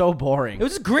 They were so boring. It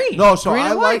was just green. No, so Green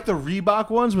I and like white. the Reebok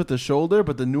ones with the shoulder,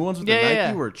 but the new ones with Yeah, the Nike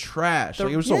yeah. were trash. The-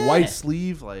 Like it was yeah. a white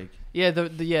sleeve. Like Yeah,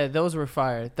 yeah, those were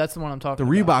fire. That's the one I'm the talking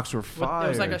about. Reeboks were With- fire. There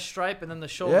was like a stripe and then the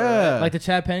shoulder. Yeah. right? Like the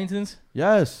Chad Penningtons?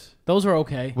 yes, Those are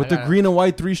okay. with the green and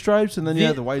white 3 stripes, and then you Thi-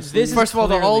 had the white this sleeve. is- First of all,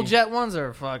 the clearly- old Jet ones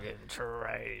are fucking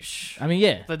trash. I mean,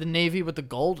 yeah. Like the navy with the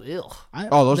gold, ew.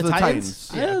 Oh, those are the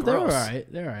Titans. Yeah, they're all gross. right.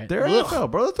 They're all right. They're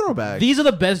NFL, bro. The throwback. These are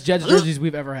the best Jets jerseys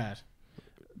we've ever had.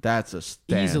 That's a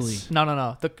stance. Easily.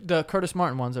 No. The Curtis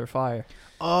Martin ones are fire.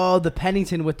 Oh, the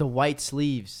Pennington with the white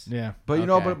sleeves. Yeah. But you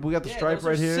know, Okay. but we got the stripe those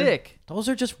right are here. Sick. Those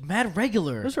are just mad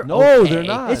regular. Those are No, okay. they're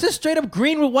not. It's just straight up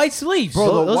green with white sleeves. Bro,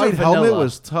 the Those are white helmet vanilla.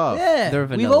 was tough. Yeah. They're We've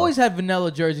vanilla. always had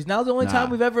vanilla jerseys. Now's the only Nah. time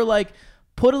we've ever, like,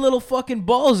 put a little fucking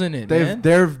balls in it, man.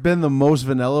 They've been the most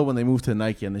vanilla when they moved to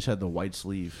Nike and they just had the white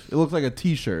sleeve. It looked like a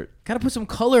T-shirt. Gotta put some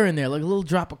color in there, like a little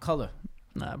drop of color.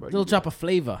 Nah, bro. A little drop of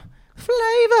flavor.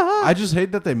 I just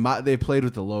hate that they played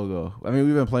with the logo. I mean,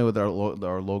 we've been playing with our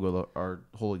logo our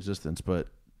whole existence, but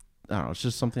I don't know. It's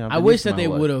just something I wish that they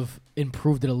would have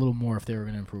improved it a little more if they were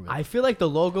going to improve it. I feel like the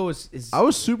logo is I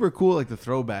was super cool, like the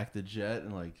throwback, the Jet,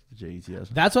 and like the JETS.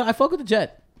 That's why I fuck with the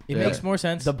Jet. It Yeah. makes more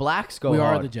sense. the blacks go we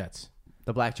hard. are the Jets.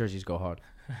 The black jerseys go hard.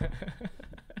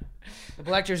 The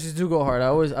black jerseys do go hard.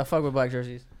 I fuck with black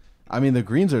jerseys. I mean, the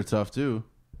greens are tough too.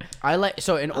 I like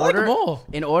so in I like order. them all.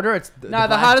 In order, it's The black-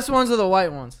 hottest ones are the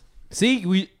white ones. See,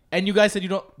 you guys said you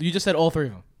don't. You just said all three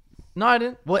of them. No, I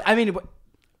didn't. Well, I mean,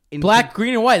 Black,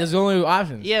 green, and white. That's the only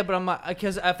options. Yeah, but I'm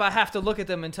because if I have to look at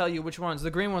them and tell you which ones, the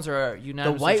green ones are The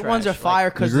unanimously white ones are trash. fire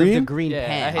Like, because The of the green? green Yeah, I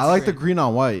pants. hate I like the green. green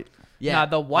on white. Yeah,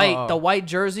 Nah, the white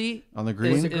jersey On the is,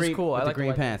 green, is cool. I with like the green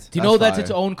white pants. Do you know That's that's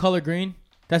its fire. own color green?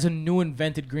 That's a new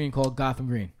invented green called Gotham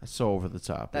Green. that's so over the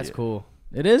top. That's Yeah. cool.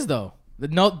 It is though.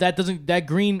 No, that doesn't. That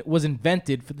green was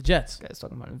invented for the Jets. This guy's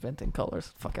talking about inventing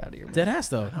colors. Fuck out of here. Man. Dead ass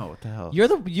though. Oh, what the hell? You're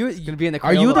It's gonna be in the.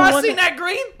 Are you Crayola the box. one? seen that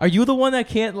green? Are you the one that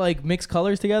can't like mix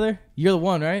colors together? You're the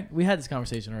one, right? We had this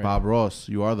conversation already. Bob Ross,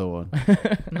 you are the one.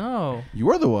 No.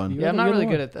 You are the one. You- Yeah, I'm not you're the really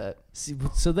one. good at that. See,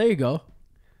 so there you go.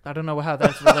 I don't know how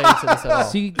that's related to this at all.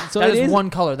 See, so that it is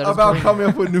one color. That is About green. coming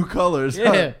up with new colors.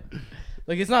 Yeah.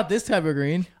 Like it's not this type of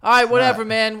green. All right, whatever,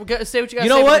 man. Say what you got to You say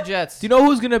know about what? the Jets. Do you know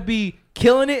who's gonna be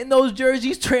killing it in those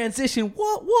jerseys? Transition.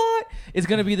 What? It's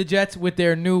gonna be the Jets with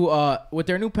their new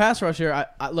pass rusher.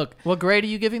 I look. What grade are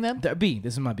you giving them? B.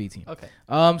 This is my B team. Okay.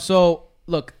 So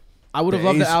look, I would have The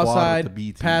loved A the squad with outside the B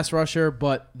team. pass rusher,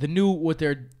 but the new what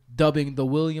they're dubbing the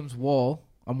Williams Wall.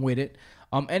 I'm with it.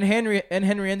 And Henry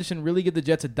Anderson really give the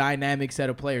Jets a dynamic set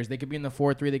of players. They could be in the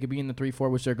 4-3, they could be in the 3-4,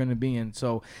 which they're going to be in.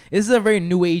 So this is a very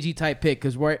new agey type pick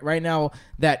because right now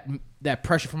that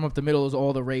pressure from up the middle is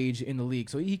all the rage in the league.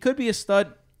 So he could be a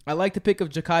stud. I like the pick of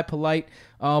Ja'Kai Polite,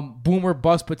 boomer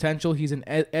bust potential. He's an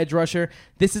edge rusher.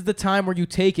 This is the time where you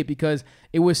take it because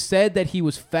it was said that he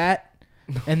was fat,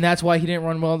 and that's why he didn't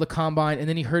run well in the combine, and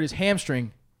then he hurt his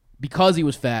hamstring because he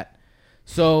was fat.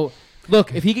 So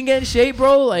look, if he can get in shape,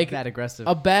 bro, like That aggressive.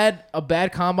 a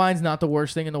bad combine's not the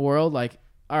worst thing in the world. Like,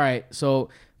 all right, so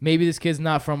maybe this kid's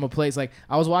not from a place like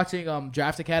I was watching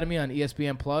Draft Academy on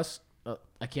ESPN Plus.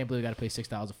 I can't believe I got to pay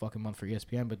 $6 a fucking month for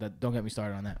ESPN, but don't get me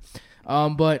started on that.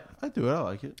 But I do it. I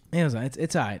like it.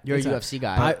 it's alright. You're a It's alright. UFC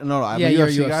guy. I'm yeah, a you're a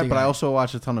UFC guy, UFC but I guy. also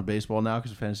watch a ton of baseball now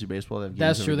because of fantasy baseball. They have games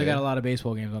That's every true. They day. got a lot of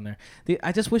baseball games on there.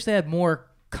 I just wish they had more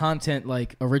content,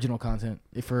 like original content,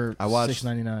 for I watched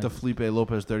 $6.99. the Felipe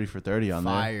Lopez 30 for 30 on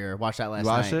there. Fire. Watch that last You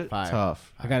watched night. it? Fire.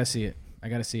 Tough. I gotta see it.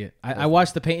 I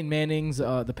watched the Peyton Manning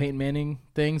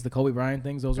things, the Kobe Bryant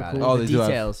things. Those are Got cool. it. Oh, the they do have-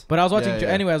 details. But I was watching Yeah, yeah.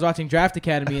 anyway. I was watching Draft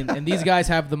Academy, and these guys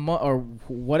have or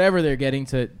whatever they're getting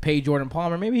to pay Jordan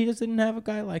Palmer. Maybe he just didn't have a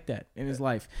guy like that in his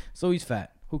life, so he's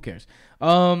fat. Who cares?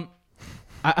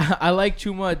 I like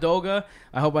Chuma Adoga.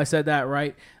 I hope I said that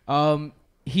right.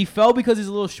 He fell because he's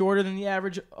a little shorter than the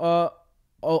average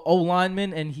O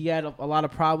lineman, and he had a lot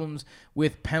of problems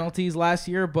with penalties last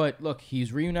year. But look,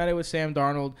 he's reunited with Sam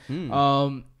Darnold.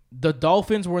 The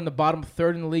Dolphins were in the bottom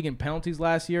third in the league in penalties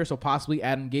last year, so possibly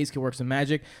Adam Gase could work some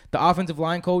magic. The offensive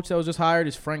line coach that was just hired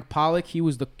is Frank Pollock.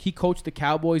 He coached the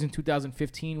Cowboys in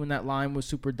 2015 when that line was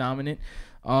super dominant.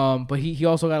 But he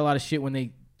also got a lot of shit when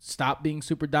they stopped being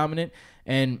super dominant.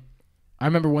 And I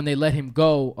remember when they let him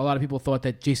go, a lot of people thought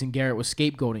that Jason Garrett was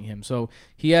scapegoating him. So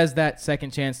he has that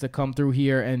second chance to come through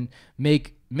here and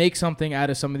make something out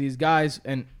of some of these guys.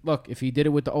 And look, if he did it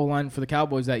with the O-line for the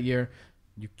Cowboys that year,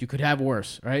 you could have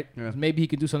worse, right? Yeah. Maybe he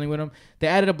could do something with him. They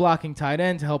added a blocking tight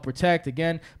end to help protect.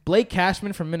 Again, Blake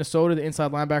Cashman from Minnesota, the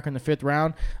inside linebacker in the 5th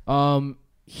round.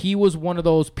 He was one of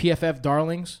those PFF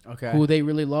darlings who they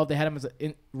really loved. They had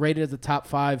him rated as a top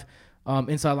 5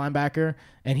 inside linebacker,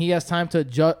 and he has time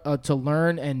to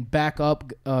learn and back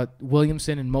up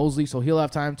Williamson and Mosley, so he'll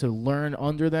have time to learn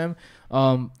under them.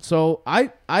 So I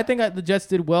think the Jets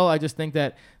did well. I just think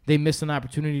that they missed an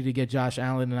opportunity to get Josh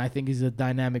Allen, and I think he's a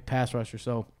dynamic pass rusher.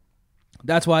 So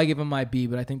that's why I give him my B,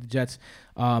 but I think the Jets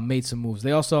made some moves.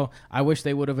 I wish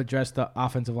they would have addressed the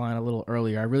offensive line a little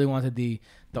earlier. I really wanted the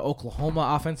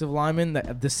Oklahoma offensive lineman,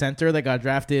 the center that got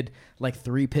drafted like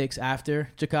 3 picks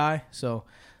after Ja'Kai. So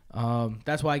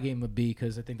that's why I gave him a B,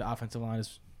 because I think the offensive line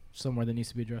is somewhere that needs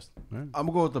to be addressed. Right. I'm going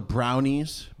to go with the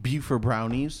Brownies. B for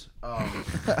Brownies.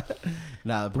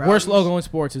 The worst logo in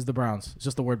sports is the Browns. It's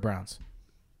just the word Browns.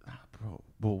 Bro,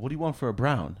 well, what do you want for a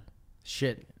Brown?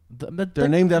 Shit. They're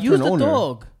named after an owner. Use the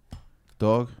dog.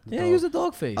 Dog? Yeah, use the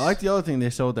dog face. I like the other thing they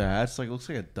sell with their hats. Like, it looks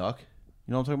like a duck.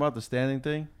 You know what I'm talking about? The standing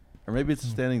thing? Or maybe it's a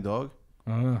standing dog.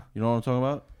 You know what I'm talking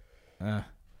about?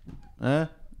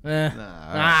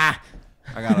 Nah.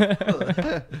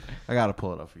 I gotta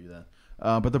pull it up for you then.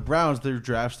 But the Browns, their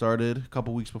draft started a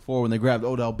couple weeks before when they grabbed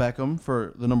Odell Beckham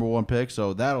for the number 1 pick.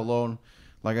 So that alone,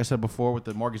 like I said before with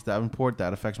the Marcus Davenport,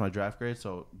 that affects my draft grade.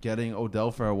 So getting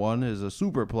Odell for a 1 is a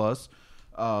super plus.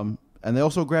 And they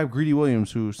also grabbed Greedy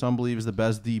Williams, who some believe is the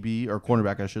best DB, or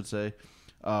cornerback, I should say,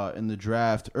 in the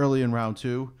draft early in round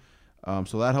 2.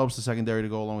 So that helps the secondary to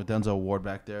go along with Denzel Ward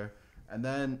back there. And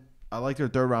then I like their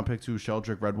 3rd round pick too,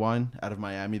 Sheldrick Redwine out of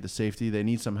Miami, the safety. They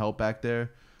need some help back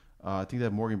there. I think they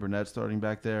have Morgan Burnett starting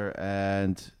back there,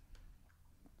 and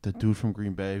the dude from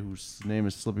Green Bay whose name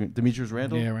is slipping, Demetrius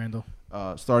Randall. Yeah, Randall.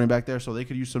 Starting back there, so they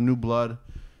could use some new blood.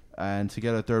 And to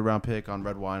get a 3rd round pick on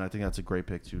Redwine, I think that's a great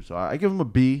pick too. So I give them a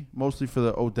B, mostly for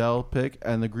the Odell pick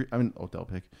and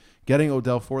getting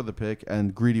Odell for the pick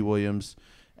and Greedy Williams,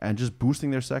 and just boosting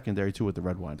their secondary too with the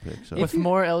Redwine pick. So with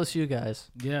more LSU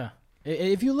guys. Yeah.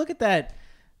 If you look at that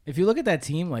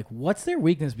team, like, what's their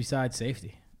weakness besides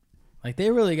safety? Like,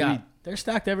 they really they're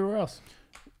stacked everywhere else.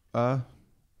 Yeah,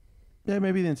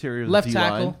 maybe the interior of the left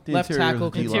D-line.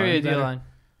 tackle, interior D-line.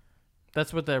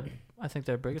 That's what I think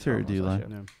their biggest interior problem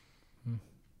D-line.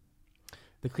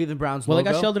 The Cleveland Browns Well, logo.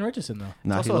 they got Sheldon Richardson, though.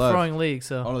 Nah, it's he also a left. throwing league,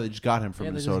 so. Oh, no, they just got him from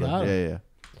Yeah, they just Minnesota. got him. Yeah.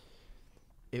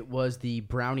 It was the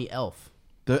Brownie Elf.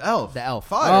 The elf. The elf.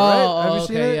 Fire, right? Have you okay,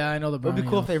 seen it? yeah, I know the It would Brownie be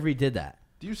cool elf. if they redid that.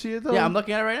 Do you see it though? Yeah, I'm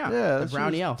looking at it right now. Yeah, the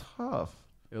Brownie Elf. Tough.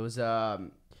 It was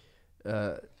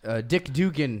Dick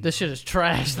Dugan. This shit is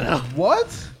trash, though.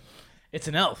 What? It's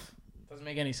an elf. Doesn't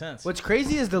make any sense. What's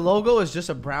crazy is the logo is just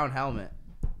a brown helmet.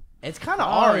 It's kind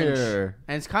of orange, Fire.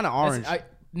 and it's kind of orange.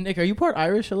 Nick, are you part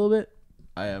Irish a little bit?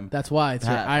 I am. That's why it's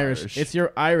your Half Irish. Irish. It's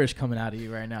your Irish coming out of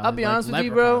you right now. I'll be Like honest with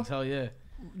you, bro. leprechauns. Hell yeah.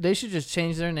 They should just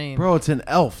change their name. Bro, it's an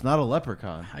elf, not a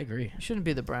leprechaun. I agree. It shouldn't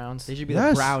be the Browns. They should be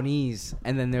Yes. the Brownies,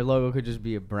 and then their logo could just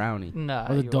be a brownie. Nah.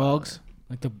 Or the you dogs,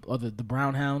 like the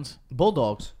brown hounds.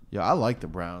 Bulldogs. Yeah, I like the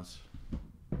Browns.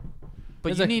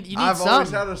 But There's you a- need I've always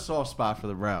something. had a soft spot for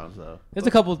the Browns, though. There's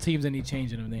a couple of teams that need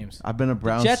changing of names. I've been a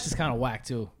Browns. Jets is kind of whack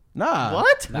too. Nah.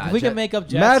 What? Like, Nah, if we Jet- can make up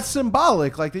Jets, Mad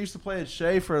symbolic. Like, they used to play at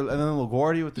Shea and then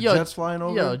LaGuardia with the Jets flying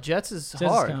over. Yo, Jets is Jets is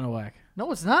hard. kind of whack.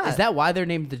 No, it's not. Is that why they're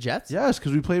named the Jets? Yes,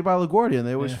 because we played by LaGuardia, and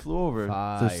they always Yeah. flew over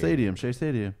Fire. the stadium, Shea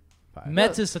Stadium.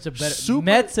 Mets is such a better. Super-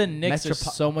 Mets and Knicks are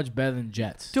Metropo- so much better than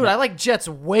Jets. Dude, I like Jets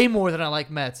way more than I like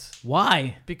Mets.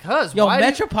 Why? Because Yo, why do-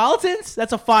 Metropolitans?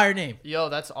 That's a fire name. Yo,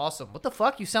 that's awesome. What the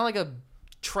fuck? You sound like a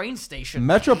train station.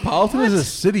 Metropolitan is a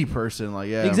city person. Like,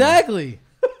 yeah. Exactly.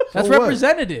 That's what?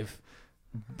 representative.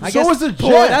 I So guess is the pull-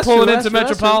 Jets. that's pulling true, into that's true,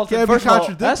 that's true. Metropolitan. Can't be First of all,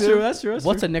 contradictive. That's true.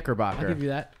 What's a I'll Knickerbocker? give you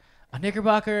that. A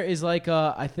Knickerbocker is like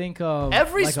I think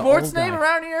Every like a sports old name guy.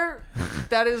 around here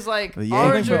that is like The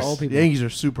orange Yankees, or... old people. the Yankees are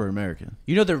super American.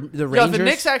 You know the Yo, Rangers. the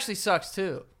Knicks actually sucks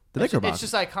too. The Knickerbocker. It's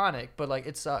just iconic, but like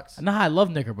it sucks. Nah, I love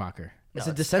Knickerbocker. It's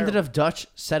No, a descendant terrible. of Dutch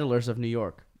settlers of New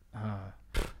York.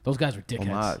 Those guys were dickheads.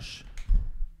 Homage.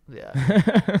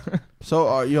 Yeah, So,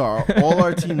 all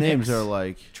our team names are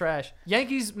like. trash.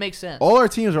 Yankees make sense. All our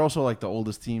teams are also like the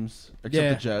oldest teams, except Yeah.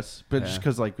 the Jets. But just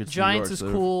because like it's Giants New is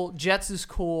York, so- cool. Jets is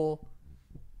cool.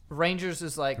 Rangers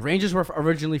is like Rangers were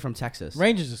originally from Texas.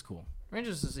 Rangers is cool.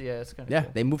 Rangers is it's kind of Yeah,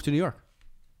 cool. they moved to New York.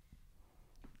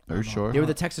 Are you sure? They were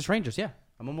the Texas Rangers. Yeah,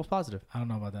 I'm almost positive. I don't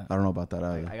know about that. I don't know about that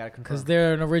either. I got to Because confirm.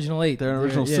 they're an original 8. They're an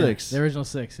original 6. They're original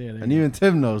 6. Yeah. And even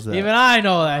Tim knows that. Even I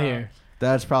know that here.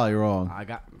 That's probably wrong. I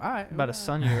got all right. About to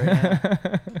sun you right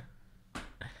now.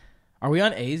 Are we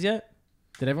on A's yet?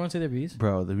 Did everyone say their B's?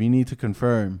 Bro, we need to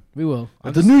confirm. We will.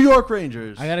 The New York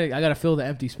Rangers. I gotta fill the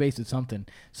empty space with something.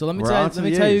 So let me We're on to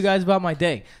the tell you A's. guys about my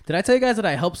day. Did I tell you guys that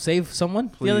I helped save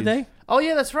someone the other Please. day? Oh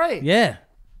yeah, that's right. Yeah,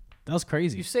 that was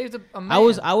crazy. You saved a man. I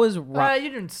was You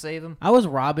didn't save him. I was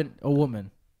robbing a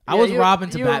woman. I Yeah, was robbing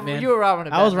to you were- Batman. You were robbing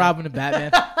to I was Batman. robbing to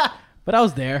Batman, but I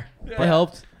was there. I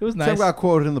helped. It was Some nice. got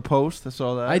quoted in the Post. I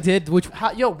saw that. I did. Which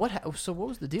So what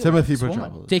was the deal? Timothy with this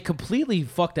woman? Petropoulos. they completely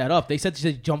fucked that up. They said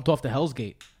she jumped off the Hell's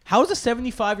Gate. How is a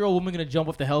 75-year-old woman gonna jump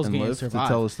off the Hell's And Gate and live to survive?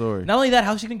 tell the story. Not only that,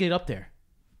 how's she gonna get up there?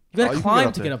 You gotta Oh, you can climb get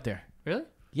up to there. get up there. Really?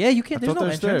 Yeah, you I can't. There's thought no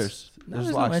there's entrance. stairs. No, There's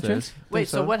there's locked no stairs. entrance. Wait.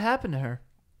 So what happened to her?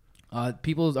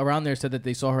 People around there said that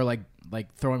they saw her like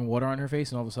throwing water on her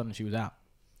face, and all of a sudden she was out.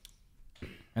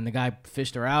 And the guy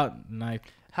fished her out, and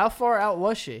How far out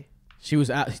was she? she was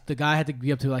out. The guy had to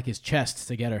be up to like his chest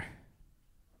to get her.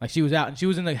 Like she was out, and she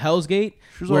was in the Hell's Gate.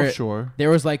 She was where offshore.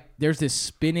 There's this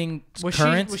spinning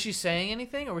current. Was she saying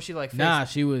anything, or was she like? Nah,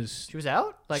 facing- she was. She was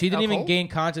out. Like she didn't out even cold? gain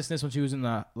consciousness when she was in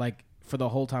the for the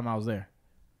whole time I was there,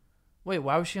 Wait,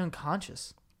 why was she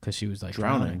unconscious? because she was like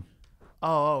Drowning.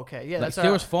 Oh, okay. Yeah, Like, that's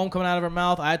there was foam coming out of her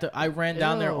mouth. I ran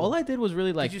down there. Ew. All I did was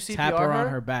really like you tap CPR her on her?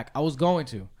 her back. I was going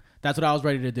to. That's what I was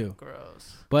ready to do.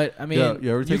 gross. But I mean, Yo,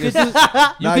 you ever you taken could do, you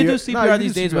Nah, could do you- CPR nah, you can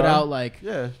these do days CPR. without like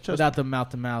Yeah. Just, without the mouth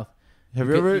to mouth. have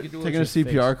you you could- ever you could do it taken a with your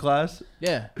CPR face. class?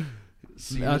 Yeah,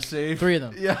 Cena safe. 3 of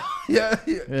them. Yeah. Yeah.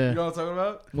 You know what I'm talking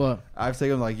about? What? I've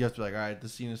taken like you have to be like, all right, the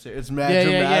scene is safe. It's mad Yeah,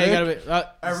 dramatic. yeah. You gotta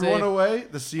be, Everyone safe. away.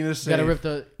 The scene is safe. Gotta rip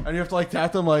the. and you have to like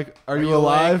tap them like, are you awake?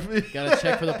 alive? Gotta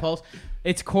check for the pulse.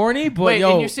 It's corny, but Wait, in yo,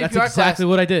 your that's CPR exactly class-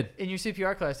 what I did. In your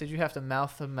CPR class, did you have to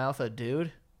mouth a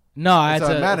dude? No, It's it's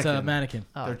a a mannequin. mannequin.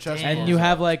 Oh, Their chest damn. And you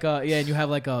have like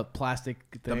a plastic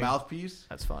the thing. mouthpiece.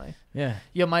 That's funny. Yeah.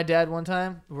 Yeah, my dad one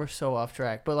time, we're so off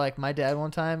track, but like my dad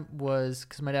one time was,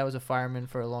 because my dad was a fireman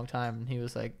for a long time and he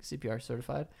was like CPR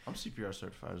certified. I'm CPR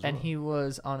certified as And well. he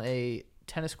was on a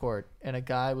tennis court and a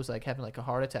guy was like having like a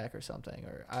heart attack or something,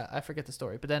 or I forget the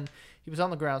story. But then he was on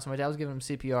the ground, so my dad was giving him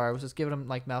CPR. I was just giving him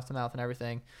like mouth to mouth and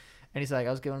everything. And he's like,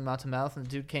 I was giving him mouth to mouth, and the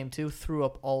dude came to, threw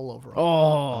up all over him.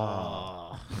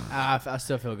 Oh, I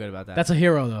still feel good about that. that's a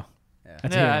hero though. Yeah.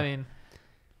 That's a hero. yeah, I mean,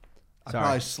 I'd Sorry.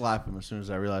 probably slap him as soon as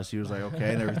I realized he was like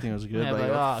okay and everything was good. yeah, Like,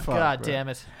 like, oh, fuck, God bro. damn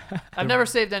it. I've never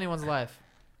saved anyone's life.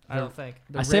 I don't think.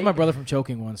 I saved my brother from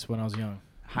choking once when I was young.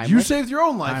 You Heimlich? saved your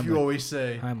own life. You Heimlich. always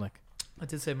say. Heimlich. I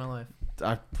did save my life.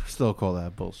 I still call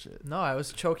that bullshit. No, I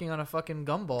was choking on a fucking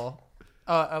gumball,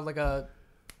 like a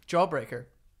jawbreaker.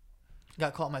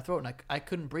 Got caught in my throat, and I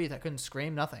couldn't breathe. I couldn't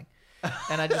scream, nothing.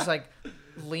 And I just like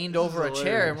leaned over a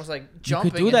chair and was like You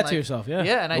jumping. could do and, that like, to yourself, yeah.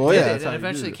 Yeah, and I Well, did yeah, it, that's how and you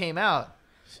eventually do it. came out.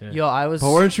 Shit. Yo, I was.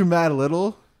 But weren't you mad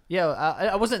little? Yeah,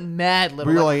 I wasn't mad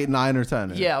little. Were you like 9 or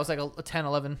 10? yeah, I was like a 10,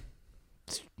 11.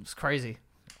 It was crazy.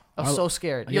 I was I- so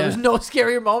scared. Yo, yeah. there's no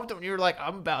scarier moment when you were like,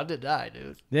 I'm about to die,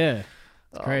 dude. Yeah.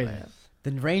 It's Oh, crazy. man.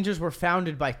 The Rangers were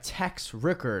founded by Tex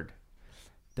Rickard.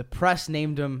 The press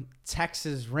named them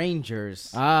Texas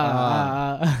Rangers.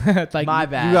 Like My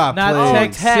bad. You got not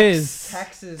played. Texas.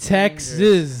 Texas. Rangers.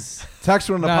 Texas. Text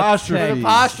with an Not apostrophe. Tex.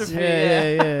 Apostrophe.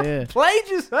 Yeah. Played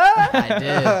you, huh? I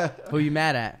did. Who you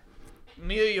mad at?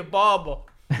 Amelia Baba.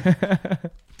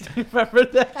 Remember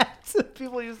that?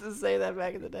 People used to say that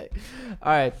back in the day.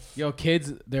 All right. Yo,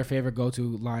 kids, their favorite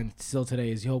go-to line still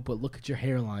today is, yo, but look at your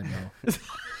hairline, though.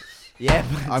 Yeah.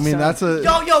 I mean, that's a.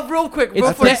 Yo, real quick. Real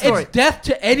It's, quick story. it's death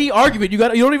to any argument. You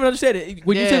don't even understand it.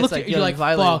 When you Yeah, say it's look, like, you're yo, like,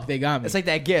 violated. fuck, they got me. It's like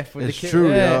that gif with It's the kid. true,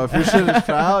 Yeah. yo. If your shit is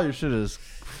foul, your shit is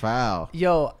foul.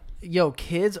 Yo,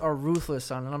 kids are ruthless,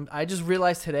 son. And I just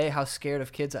realized today how scared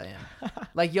of kids I am.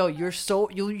 Like, yo, you're so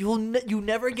you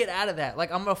never get out of that.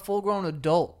 Like, I'm a full grown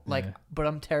adult, like, Yeah. but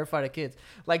I'm terrified of kids.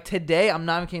 Like today, I'm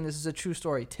not even kidding. This is a true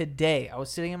story. Today, I was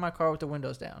sitting in my car with the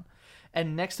windows down,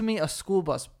 and next to me, a school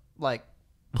bus like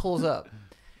pulls up,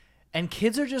 and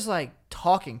kids are just like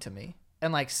talking to me.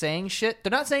 And like saying shit.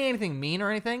 They're not saying anything mean or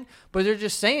anything, but they're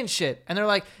just saying shit. And they're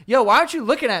like, yo, why aren't you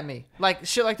looking at me? Like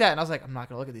shit like that. And I was like, I'm not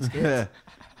gonna look at these kids.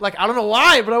 Like, I don't know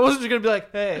why, but I wasn't just gonna be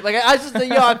like, hey. Like I just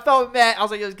I felt mad. I was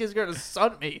like, yo, this kid's gonna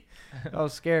sun me. I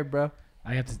was scared, bro.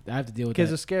 I have to deal with Kids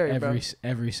that are scary, bro.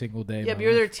 every single day. of Yeah, my but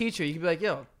you're life. their teacher. You can be like,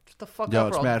 yo, shut the fuck Yo, up,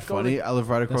 it's bro. mad funny. I live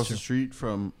right across true. the street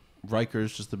from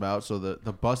Rikers, just about. So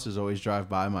the buses always drive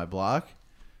by my block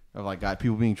of like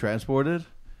people being transported.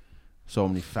 So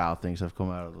many foul things have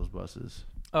come out of those buses.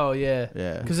 Oh yeah.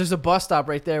 Yeah. Because there's a bus stop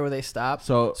right there where they stop.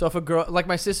 So So if a girl, like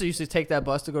my sister used to take that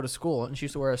bus to go to school, and she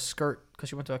used to wear a skirt because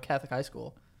she went to a Catholic high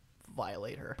school.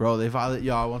 Violate her. bro, they violate.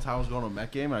 Yo, one time I was going to a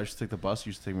Met game and I used to take the bus.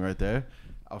 Used to take me right there.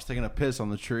 I was taking a piss on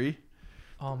the tree.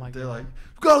 Oh my They're god. like,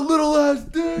 got a little ass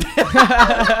dick.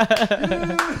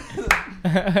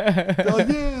 They're like,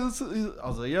 yeah. I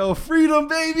was like, yo, freedom,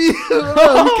 baby.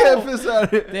 You can't piss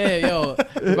out here. Damn, yo,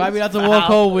 remind me not to walk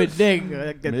home with Nick.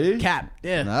 Me? Cap.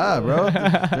 Yeah. Nah, bro. They're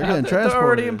getting transported. They're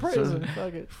already in So- prison.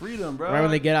 Fuck it. Freedom, bro. Right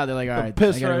when they get out, they're like, all The right,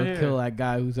 piss I gotta right go here. kill that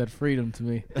guy who said freedom to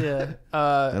me. Yeah. They don't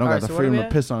all got right, the so freedom what are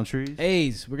to we piss on trees.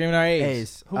 A's. We're giving our A's.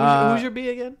 A's. Who's your B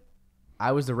again?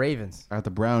 I was the Ravens. I got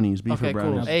the brownies. Beef Okay, for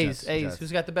cool. brownies. A's. Jets.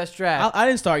 Who's got the best draft? I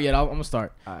didn't start yet. I'm gonna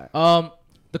start. All right.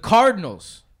 The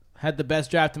Cardinals had the best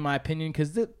draft in my opinion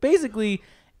because basically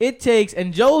it takes,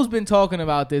 and Joe's been talking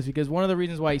about this because one of the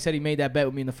reasons why he said he made that bet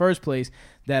with me in the first place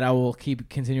that I will keep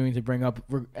continuing to bring up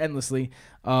endlessly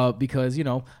because, you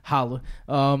know, holla,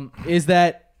 is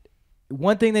that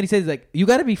one thing that he says is like, you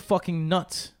got to be fucking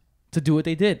nuts to do what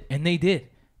they did. And they did.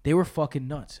 They were fucking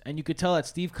nuts. And you could tell that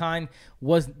Steve Keim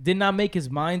did not make his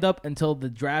mind up until the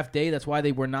draft day. That's why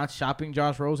they were not shopping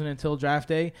Josh Rosen until draft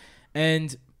day.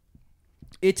 And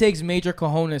it takes major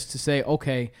cojones to say,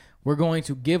 okay, we're going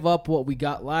to give up what we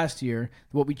got last year,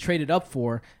 what we traded up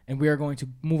for, and we are going to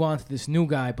move on to this new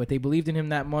guy. But they believed in him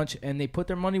that much, and they put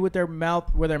their money with their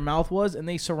mouth where their mouth was, and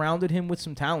they surrounded him with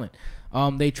some talent.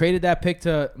 They traded that pick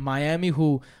to Miami,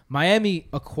 who Miami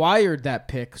acquired that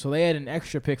pick, so they had an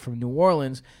extra pick from New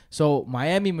Orleans. So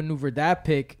Miami maneuvered that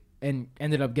pick and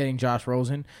ended up getting Josh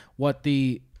Rosen. What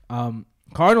the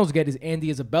Cardinals get is Andy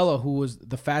Isabella, who was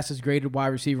the fastest graded wide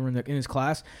receiver in his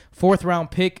class. 4th round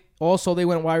pick. Also, they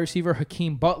went wide receiver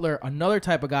Hakeem Butler, another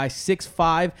type of guy,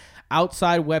 6'5",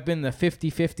 outside weapon, the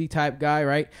 50-50 type guy,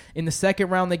 right? In the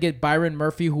 2nd round, they get Byron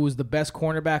Murphy, who was the best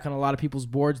cornerback on a lot of people's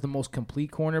boards, the most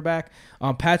complete cornerback.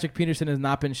 Patrick Peterson has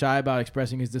not been shy about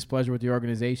expressing his displeasure with the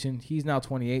organization. He's now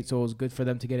 28, so it was good for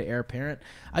them to get an heir apparent.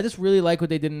 I just really like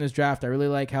what they did in this draft. I really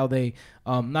like how they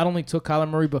not only took Kyler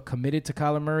Murray, but committed to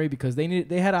Kyler Murray because they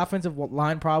had offensive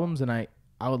line problems, and I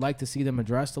would like to see them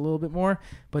addressed a little bit more,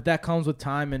 but that comes with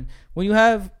time. And when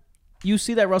you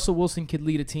see that Russell Wilson could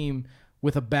lead a team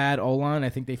with a bad O-line, I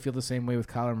think they feel the same way with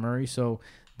Kyler Murray. So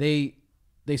they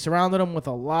surrounded him with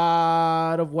a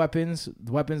lot of weapons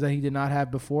that he did not have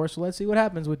before. So let's see what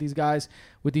happens with these guys,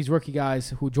 with these rookie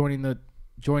guys who joining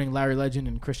Larry Legend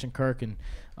and Christian Kirk, and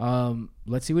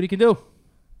let's see what he can do.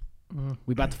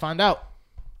 We about to find out.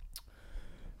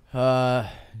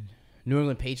 New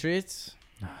England Patriots.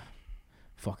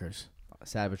 Fuckers.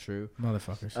 Sad but true.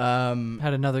 Motherfuckers.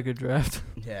 Had another good draft.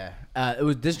 Yeah.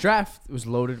 This draft was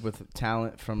loaded with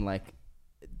talent from like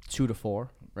 2 to 4,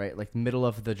 right? Like middle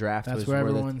of the draft. That's was where the-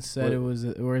 everyone said it was.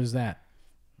 Where is that?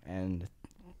 And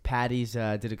Patty's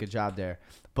did a good job there.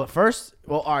 But first,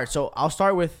 well, all right. So I'll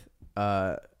start with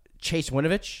Chase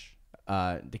Winovich,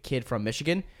 the kid from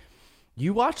Michigan.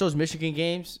 You watch those Michigan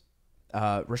games.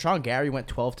 Rashawn Gary went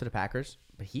 12 to the Packers,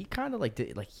 but he kind of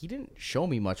he didn't show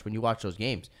me much when you watch those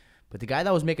games. But the guy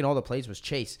that was making all the plays was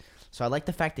Chase. So I like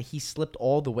the fact that he slipped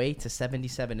all the way to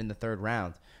 77 in the 3rd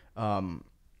round,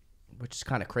 which is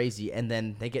kind of crazy. And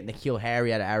then they get N'Keal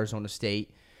Harry out of Arizona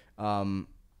State.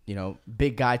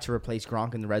 Big guy to replace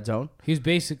Gronk in the red zone. He's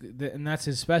basically, and that's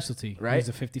his specialty. Right? He's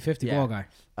a 50-50 ball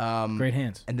guy. Great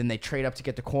hands. And then they trade up to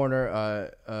get the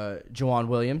corner, Juwan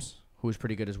Williams, who was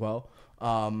pretty good as well.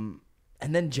 And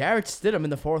then Jarrett Stidham in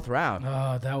the 4th round.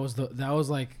 Oh, that was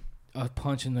like a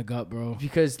punch in the gut, bro.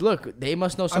 Because, look, they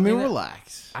must know something.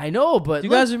 Relax. I know, but Do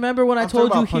you guys remember when I I'm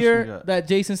told talking you about punch in the here gut. that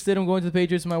Jason Stidham going to the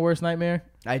Patriots is my worst nightmare?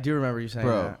 I do remember you saying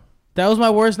Bro. that. That was my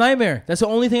worst nightmare. That's the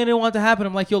only thing I didn't want to happen.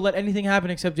 I'm like, yo, let anything happen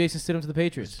except Jason Stidham to the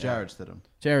Patriots. Jared Stidham.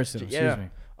 Jared Stidham, excuse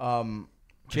me.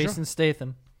 Jason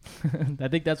Statham. I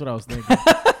think that's what I was thinking.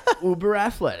 Uber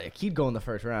athletic. He'd go in the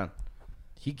 1st round.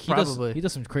 He Probably.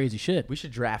 does some crazy shit. We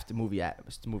should draft movie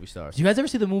stars. Do you guys ever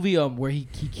see the movie where he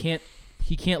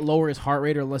can't lower his heart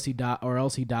rate or else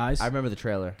he dies? I remember the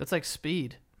trailer. That's like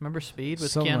Speed. Remember Speed with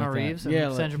Something Keanu like that. Reeves and Yeah,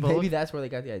 like- Sandra Bullock? Maybe that's where they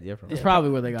got the idea from. That's Yeah, probably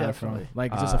where they got it definitely. from.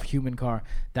 Like, it's just a human car.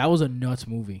 That was a nuts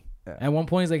movie. Yeah. At one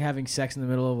point, he's like having sex in the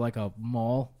middle of like a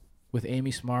mall with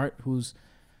Amy Smart, who's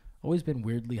always been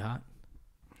weirdly hot.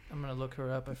 I'm gonna look her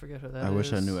up. I forget who that is. I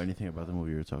wish I knew anything about the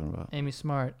movie you were talking about. Amy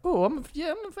Smart. Oh, I'm a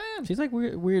fan. She's like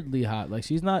weirdly hot. Like,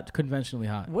 she's not conventionally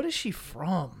hot. What is she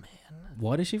from, man?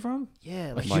 What is she from?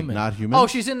 Yeah, A like human. Not human? oh,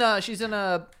 she's in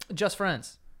Just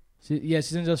Friends.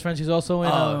 She's in Just Friends. She's also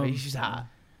in. she's hot.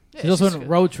 Yeah, she's also in good.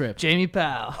 Road Trip. Jamie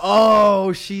Powell.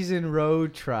 Oh, she's in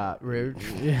Road Trip.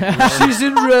 She's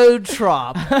in Road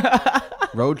Trop.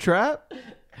 Road Trap?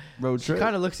 Road She Trip?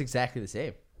 kind of looks exactly the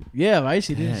same. Yeah, right.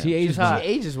 She did. Damn. She aged She's hot. She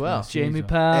ages well. Yeah, she Jamie aged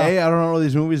Powell. A, I don't know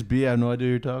these movies. B, I have no idea who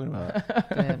you're talking about.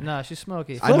 Damn, nah, she's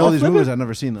smoky. I know these flip movies. it. I've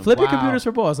never seen them. Flip your Wow. computers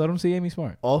for boss. Let them see Amy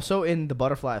Smart. Also in The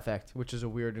Butterfly Effect, which is a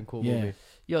weird and cool Yeah. movie.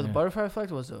 Yo, the Yeah. Butterfly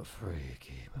Effect was a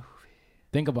freaky movie.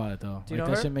 Think about it though. Do you Like,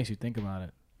 know that her? shit makes you think about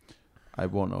it. I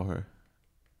won't know her.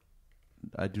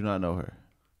 I do not know her.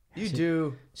 You She-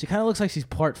 do. She kind of looks like she's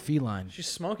part feline. She's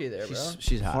smoky there, bro.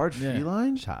 She's hot. Hard Yeah.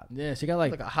 feline? She's hot. Yeah, she got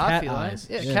like Like a hot cat feline. eyes.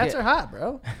 Yeah, cats are hot,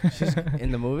 bro. She's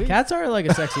in the movie. Cats are like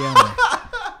a sexy animal.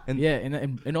 And- Yeah,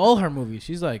 in all her movies,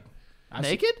 she's like I've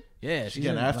seen- Naked? yeah, she's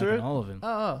getting in, after like, in it? all of them.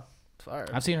 Oh, fire.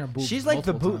 I've seen her boobs. She's like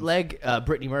the multiple times. bootleg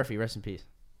Brittany Murphy. Rest in peace.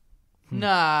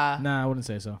 Nah, Nah, I wouldn't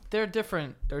say so. they're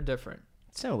different. They're different.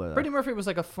 Similar. Though. Brittany Murphy was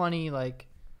like a funny like.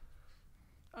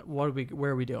 Where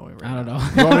are we doing? Right I don't now? know.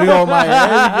 You want me to go with my A?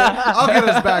 I'll get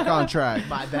us back on track.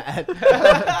 My bad.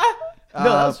 No,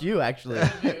 that's you actually.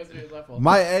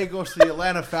 My A goes to the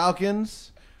Atlanta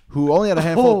Falcons, who only had a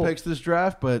handful of picks this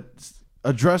draft, but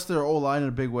addressed their O-line in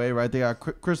a big way, right? They got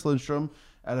Chris Lindstrom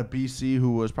out of BC,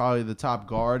 who was probably the top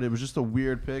guard. It was just a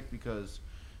weird pick because,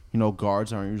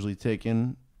 guards aren't usually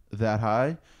taken that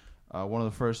high. One of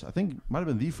the first, I think, might have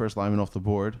been the first lineman off the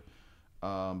board.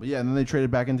 But yeah, and then they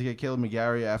traded back in to get Caleb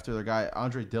McGarry after their guy,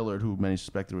 Andre Dillard, who many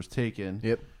suspected was taken.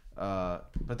 Yep.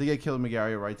 But they get Caleb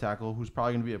McGarry, a right tackle, who's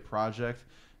probably going to be a project.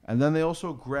 And then they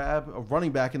also grab a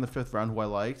running back in the 5th round who I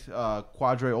liked,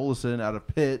 Quadre Olison out of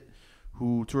Pitt,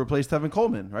 to replace Tevin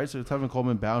Coleman, right? So Tevin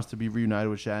Coleman bounced to be reunited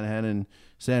with Shanahan in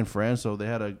San Fran, so they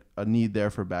had a need there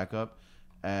for backup.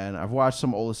 And I've watched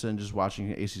some Olison just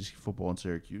watching ACC football in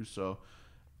Syracuse, so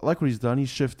I like what he's done. He's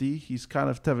shifty. He's kind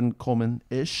of Tevin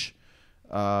Coleman-ish.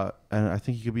 And I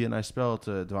think he could be a nice spell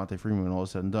to Devontae Freeman when all is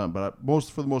said and done. But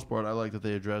for the most part, I like that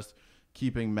they addressed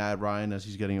keeping Matt Ryan as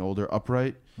he's getting older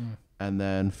upright and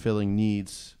then filling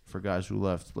needs for guys who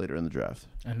left later in the draft.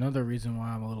 Another reason why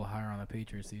I'm a little higher on the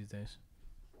Patriots these days.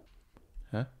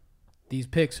 Huh? These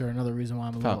picks are another reason why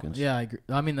I'm a Falcons. little. Yeah, I agree.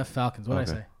 I mean the Falcons. What did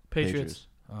I Okay. say? Patriots.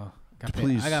 Oh,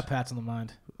 Please. I got Pats on the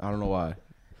mind. I don't know why.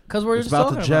 Because we're It's just about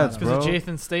the talking Jets, about them. Because bro. of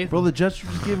Jathan Statham. Bro, the Jets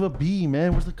just gave a B,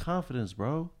 man. Where's the confidence,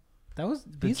 bro? That was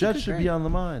The Jets should be on the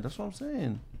mind. That's what I'm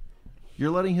saying. You're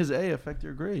letting his A affect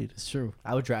your grade. It's true.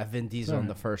 I would draft Vin Diesel in Sorry.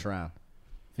 the first round.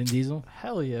 Vin Diesel.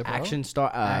 Hell yeah, bro. Action star.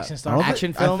 Action I star. don't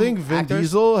Action think, film. I think Vin actors?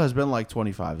 Diesel has been like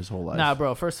 25 his whole life. Nah,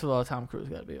 bro. First of all, Tom Cruise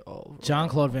got to be all. John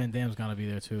Claude Van Damme's gonna be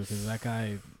there too because that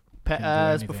guy. It's do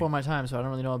anything. before my time, so I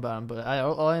don't really know about him. But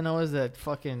all I know is that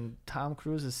fucking Tom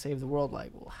Cruise has saved the world.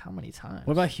 Like, well, how many times?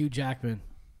 What about Hugh Jackman?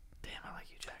 Damn, I like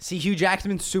you, Jack. See, Hugh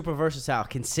Jackman's super versatile.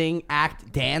 Can sing,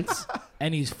 act, dance,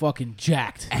 And he's fucking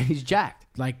jacked, and he's jacked.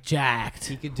 like jacked.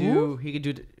 He could do.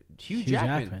 Hugh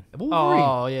Jackman. Wolverine.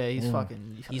 Oh yeah, he's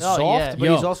fucking. He's oh, soft, yeah. but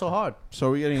Yo. he's also hard. So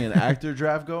are we getting an actor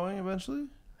draft going eventually?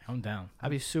 I'm down.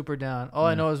 I'd be super down. All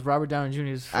I know is Robert Downey Jr.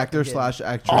 is Actor fucking /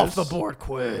 actress. off the board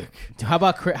quick. How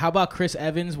about Chris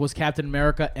Evans was Captain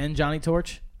America and Johnny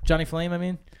Flame? I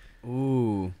mean,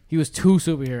 Ooh. he was two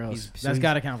superheroes. He's- That's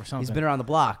got to count for something. He's been around the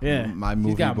block. yeah. My He's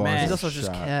movie got bar. mad- He's is also just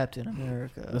shot. Captain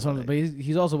America. That's what. like, But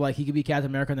he's also like he could be Captain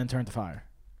America and then turn to fire.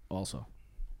 Also,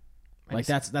 like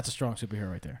that's a strong superhero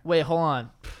right there. Wait, hold on.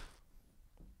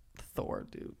 Thor,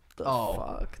 dude. The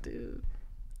Oh. fuck, dude.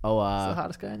 Oh, He's the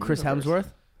hottest guy in the Chris universe.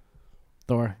 Hemsworth.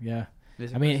 Thor, yeah.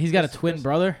 Is it I mean, Chris- he's got a Chris- twin Chris-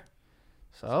 brother,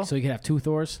 So, so he could have two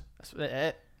Thors.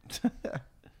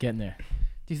 Getting there.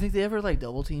 do you think they ever like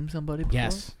double team somebody? Before?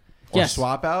 Yes. Or Yes.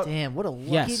 swap out? Damn, what a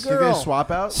lucky Yes. Think they girl.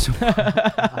 swap out?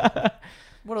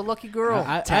 What a lucky girl.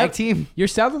 Tag team. You're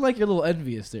sounding like you're a little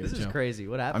envious there, This is Joe. crazy.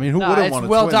 What I happened? mean, who Nah, wouldn't it's want a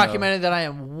well twin, though? documented that I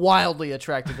am wildly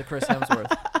attracted to Chris Hemsworth.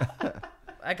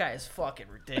 That guy is fucking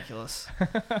ridiculous.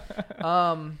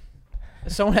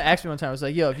 Someone asked me one time, I was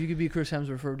like, yo, if you could be Chris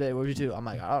Hemsworth for a day, what would you do? I'm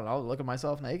like, I don't know, look at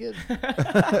myself naked.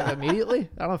 Like, immediately?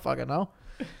 I don't fucking know.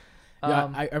 Yeah,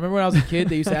 I remember when I was a kid,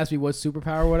 they used to ask me what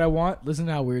superpower would I want. Listen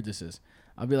to how weird this is.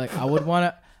 I'd be like, I would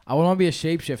want to be a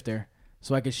shapeshifter,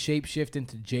 so I could shapeshift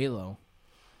into J-Lo,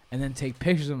 and then take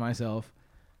pictures of myself,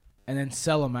 and then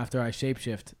sell them after I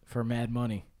shapeshift for mad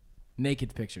money,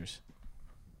 naked pictures.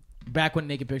 Back when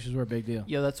naked pictures were a big deal.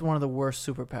 Yo, that's one of the worst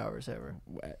superpowers ever.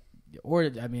 Or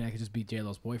I mean, I could just be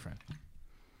J-Lo's boyfriend.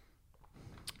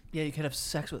 Yeah, you could have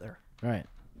sex with her. Right.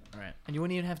 Right. And you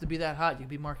wouldn't even have to be that hot. You could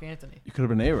be Mark Anthony. You could have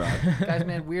been A-Rod. Guy's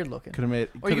man weird looking. Could have made.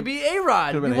 Or you could be A-Rod.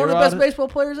 could've Be been one of the A-Rod. best baseball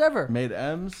players ever. made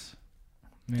M's,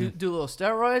 Yeah. Do a little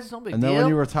steroids, no big and then deal. when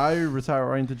you retire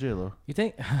right into J-Lo. You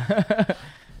think?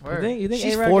 Word. you think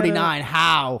She's A-Rod 49.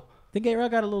 How? Think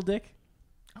A-Rod got a little dick?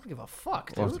 I don't give a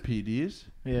fuck, Off dude. the PDs.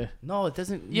 Yeah. No, it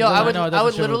doesn't. Yo, I would, know, it I doesn't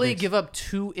would show literally dicks. give up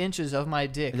 2 inches of my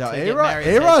dick. Yeah, to get married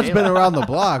to A-Rod's been J-Lo. around the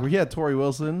block. We had Tori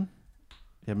Wilson.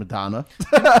 Yeah, Madonna.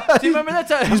 Do you remember that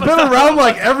time? He's been around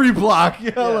like every block.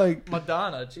 Yeah, like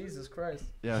Madonna. Jesus Christ.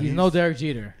 yeah, He's no Derek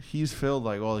Jeter. He's filled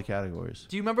like all the categories.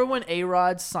 Do you remember when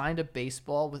A-Rod signed a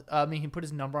baseball with? He put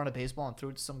his number on a baseball and threw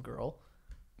it to some girl.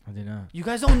 I did not. You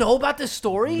guys don't know about this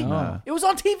story? No. It was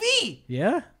on TV,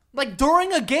 Yeah? like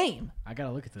during a game. I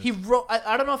gotta look at this. He wrote.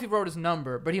 I don't know if he wrote his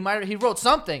number, but he wrote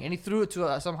something and he threw it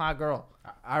to some hot girl.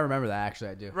 I remember that, actually.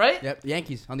 I do. Right? Yep.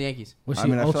 Yankees. On the Yankees. Was I she,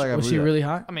 mean, I feel like I was she believe that. really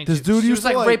hot? I mean, This she, dude she used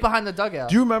was to, like like- right behind the dugout.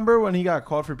 Do you remember when he got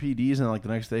caught for PDs and like the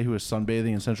next day he was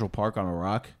sunbathing in Central Park on a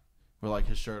rock with like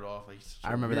his shirt off? Like, he's such I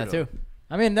a remember that, weirdo. too.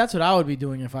 I mean, that's what I would be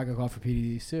doing if I got called for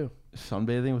PDDs too.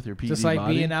 Sunbathing with your PD Just like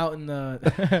body? being out in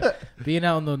the being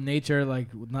out in the nature, like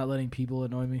not letting people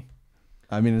annoy me.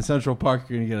 I mean, in Central Park,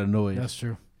 you're gonna get annoyed. That's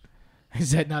true.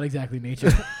 Is that not exactly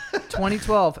nature?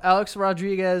 2012, Alex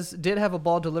Rodriguez did have a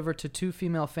ball delivered to two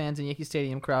female fans in Yankee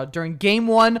Stadium crowd during Game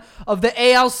 1 of the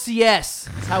ALCS.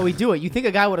 That's how we do it. You think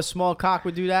a guy with a small cock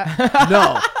would do that?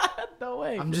 No. No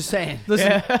way. I'm just saying.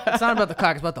 Listen, it's not about the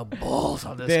cock; it's about the balls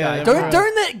on this Yeah, guy. they're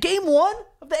During the Game 1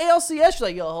 of the ALCS, you're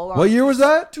like, yo, hold on. What year was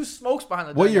that? Two smokes behind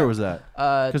the. What year dugout. was that?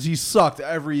 Uh, Because he sucked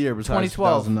every year besides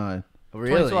 2012. 2009. Really?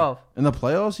 2012. In the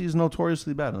playoffs, he's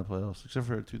notoriously bad in the playoffs, except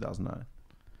for 2009.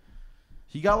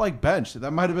 He got like benched.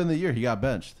 That might have been the year he got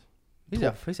benched. He's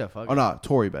a fucking. Oh no,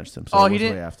 Torrey benched him. So Oh, it he was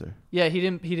didn't- way after. Yeah, he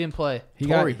didn't play. he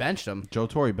Torrey got benched him. Joe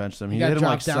Torrey benched him. he He, got hit him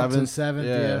like dropped down to seventh. seventh.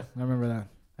 Yeah, I remember that.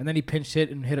 And then he pinch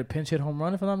hit and hit a pinch hit home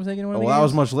run, if I'm not mistaken. in one of Well, the that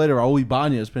was games. much later. Raul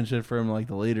Ibanez pinch hit for him like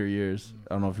the later years.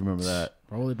 I don't know if you remember that.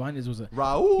 Raul Ibanez was a.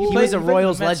 Raul He played- was a he played for the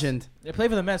Royals Mets. legend. They played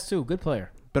for the Mets too. Good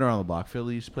player. been around the block.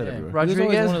 Phillies played Yeah. everywhere. He was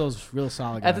always Rodriguez? one of those real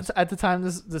solid guys. At the time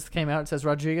this came out, it says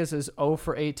Rodriguez is 0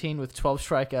 for 18 with 12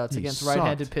 strikeouts He against sucked.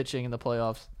 right-handed pitching in the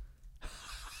playoffs.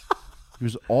 He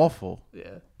was awful.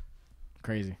 Yeah.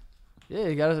 Crazy. Yeah,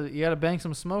 you gotta bang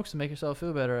some smokes to make yourself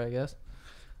feel better, I guess.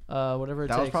 Whatever it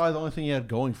That takes. was probably the only thing he had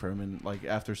going for him, and like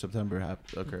after September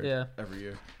occurred. Yeah. every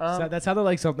year. So that sounded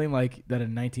like something like that a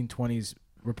 1920s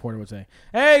reporter would say.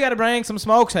 Hey, you gotta bring some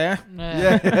smokes here.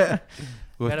 Yeah,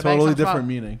 with Gotta bang totally some different smoke.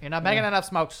 meaning. You're not banging enough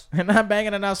smokes. You're not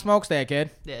banging enough smokes there, kid.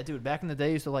 Yeah, dude. Back in the day,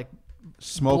 you used to like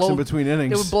Smokes Blow- in between they would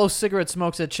innings. blow cigarette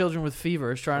smokes at children with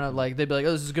fevers, trying to like they'd be like,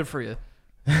 "Oh, this is good for you."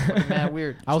 Fucking mad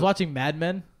weird. I was watching Mad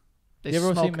Men. They You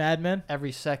ever smoke seen Mad Men?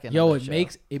 every second. Yo, of it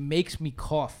that show. makes me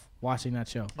cough watching that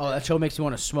show. Oh, that show makes me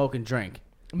want to smoke and drink.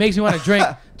 It makes me want to drink,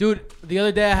 dude. The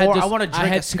other day I had Or I just, wanna drink I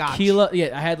had a scotch. tequila.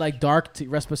 Yeah, I had like dark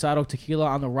Reposado tequila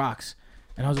on the rocks,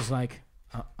 and I was just like,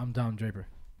 I'm Dom Draper.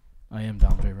 I am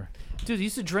Dom Draper. Dude, he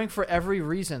used to drink for every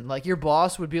reason. Like your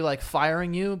boss would be like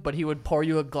firing you, but he would pour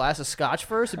you a glass of scotch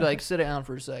first. He'd be like, "Sit down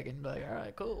for a second." Be like, "All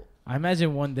right, cool." I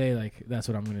imagine one day like that's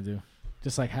what I'm gonna do.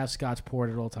 Just like have scotch poured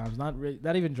at all times. Not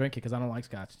even drink it because I don't like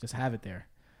scotch. Just have it there.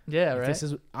 Yeah, If right. This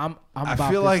is I'm I about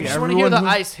feel this like You life. just want to hear the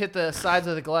everyone who- ice hit the sides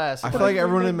of the glass. I feel like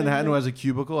everyone in Manhattan who has a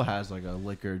cubicle has like a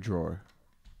liquor drawer.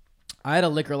 I had a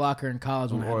liquor locker in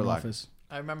college when I had Or an like- office.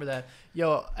 I remember that.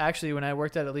 Yo, actually, when I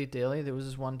worked at Elite Daily, there was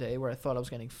this one day where I thought I was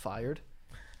getting fired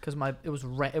because it was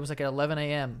like at 11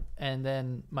 a.m. and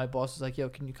then my boss was like, "Yo,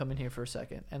 can you come in here for a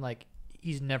second?" And like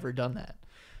he's never done that.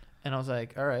 And I was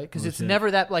like, all right, because Oh, it's shit.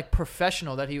 never that like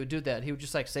professional that he would do that. He would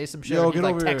just like say some shit, Yo, or he'd get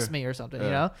like over text here. me or something, you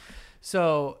Yeah. know.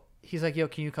 So he's like, "Yo,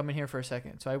 can you come in here for a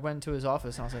second?" So I went to his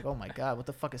office and I was like, "Oh my god, what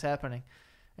the fuck is happening?"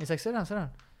 And he's like, "Sit down, sit down."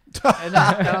 And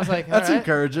I was like, That's "All right."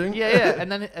 encouraging. Yeah.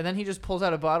 And then he just pulls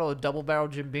out a bottle of double barrel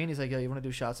Jim Beam. He's like, "Yo, you want to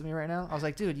do shots with me right now?" I was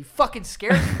like, "Dude, you fucking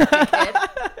scared me,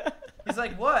 dickhead." He's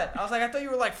like, "What?" I was like, "I thought you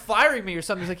were like firing me or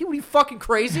something." He's like, "You what, are you fucking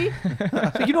crazy?" He's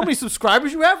like, "You know how many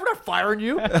subscribers you have? We're not firing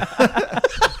you."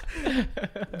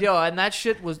 Yo, and that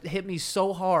shit hit me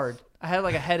so hard. I had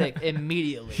like a headache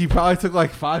immediately. He probably took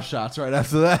like 5 shots right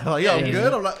after that. Like, Yeah, yo, I'm he's-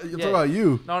 good. I'm not. You're yeah. talking about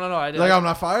you. No, I did. Like, I'm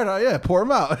not fired. Oh, yeah, pour him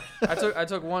out. I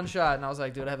took one shot and I was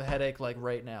like, dude, I have a headache like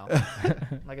right now.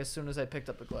 Like as soon as I picked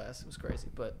up the glass, it was crazy.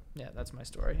 But yeah, that's my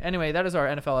story. Anyway, that is our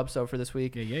NFL episode for this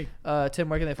week. Yeah. Tim,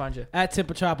 where can they find you? At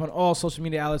Timper Chop on all social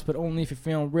media outlets, but only if you're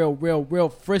feeling real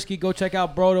frisky. Go check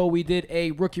out Brodo. We did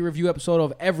a rookie review episode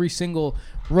of every single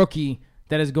rookie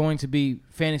that is going to be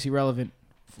fantasy relevant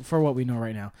for what we know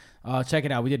right now. Check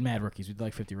it out. We did mad rookies. We did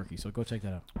like 50 rookies, so go check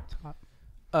that out.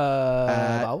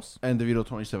 Mouse. And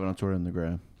DeVito27 on Twitter and the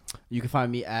gram. You can find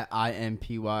me at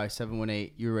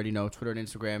IMPY718. You already know Twitter and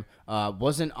Instagram.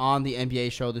 Wasn't on the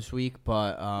NBA show this week,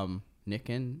 but Nick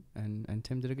and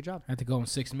Tim did a good job. I had to go in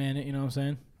 6-man, you know what I'm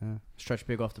saying? Stretch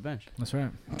big off the bench. That's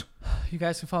right. You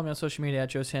guys can follow me on social media at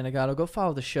Joe Santagato. Go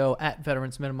follow the show at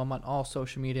Veterans Minimum on all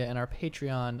social media and our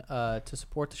Patreon. To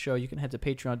support the show, you can head to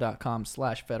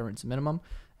patreon.com/Veterans Minimum.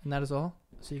 And that is all.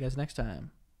 See you guys next time.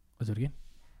 Let's do it again.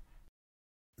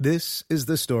 This is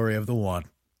the story of the one.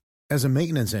 As a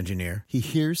maintenance engineer, he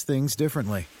hears things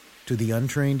differently. To the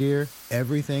untrained ear,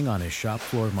 everything on his shop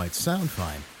floor might sound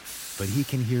fine, but he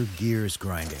can hear gears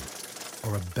grinding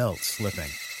or a belt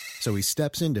slipping. So he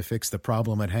steps in to fix the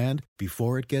problem at hand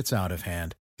before it gets out of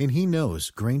hand. And he knows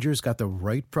Grainger's got the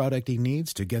right product he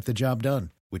needs to get the job done,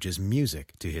 which is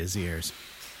music to his ears.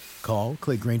 Call,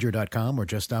 click Grainger.com, or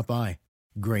just stop by.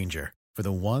 Grainger, for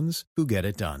the ones who get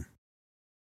it done.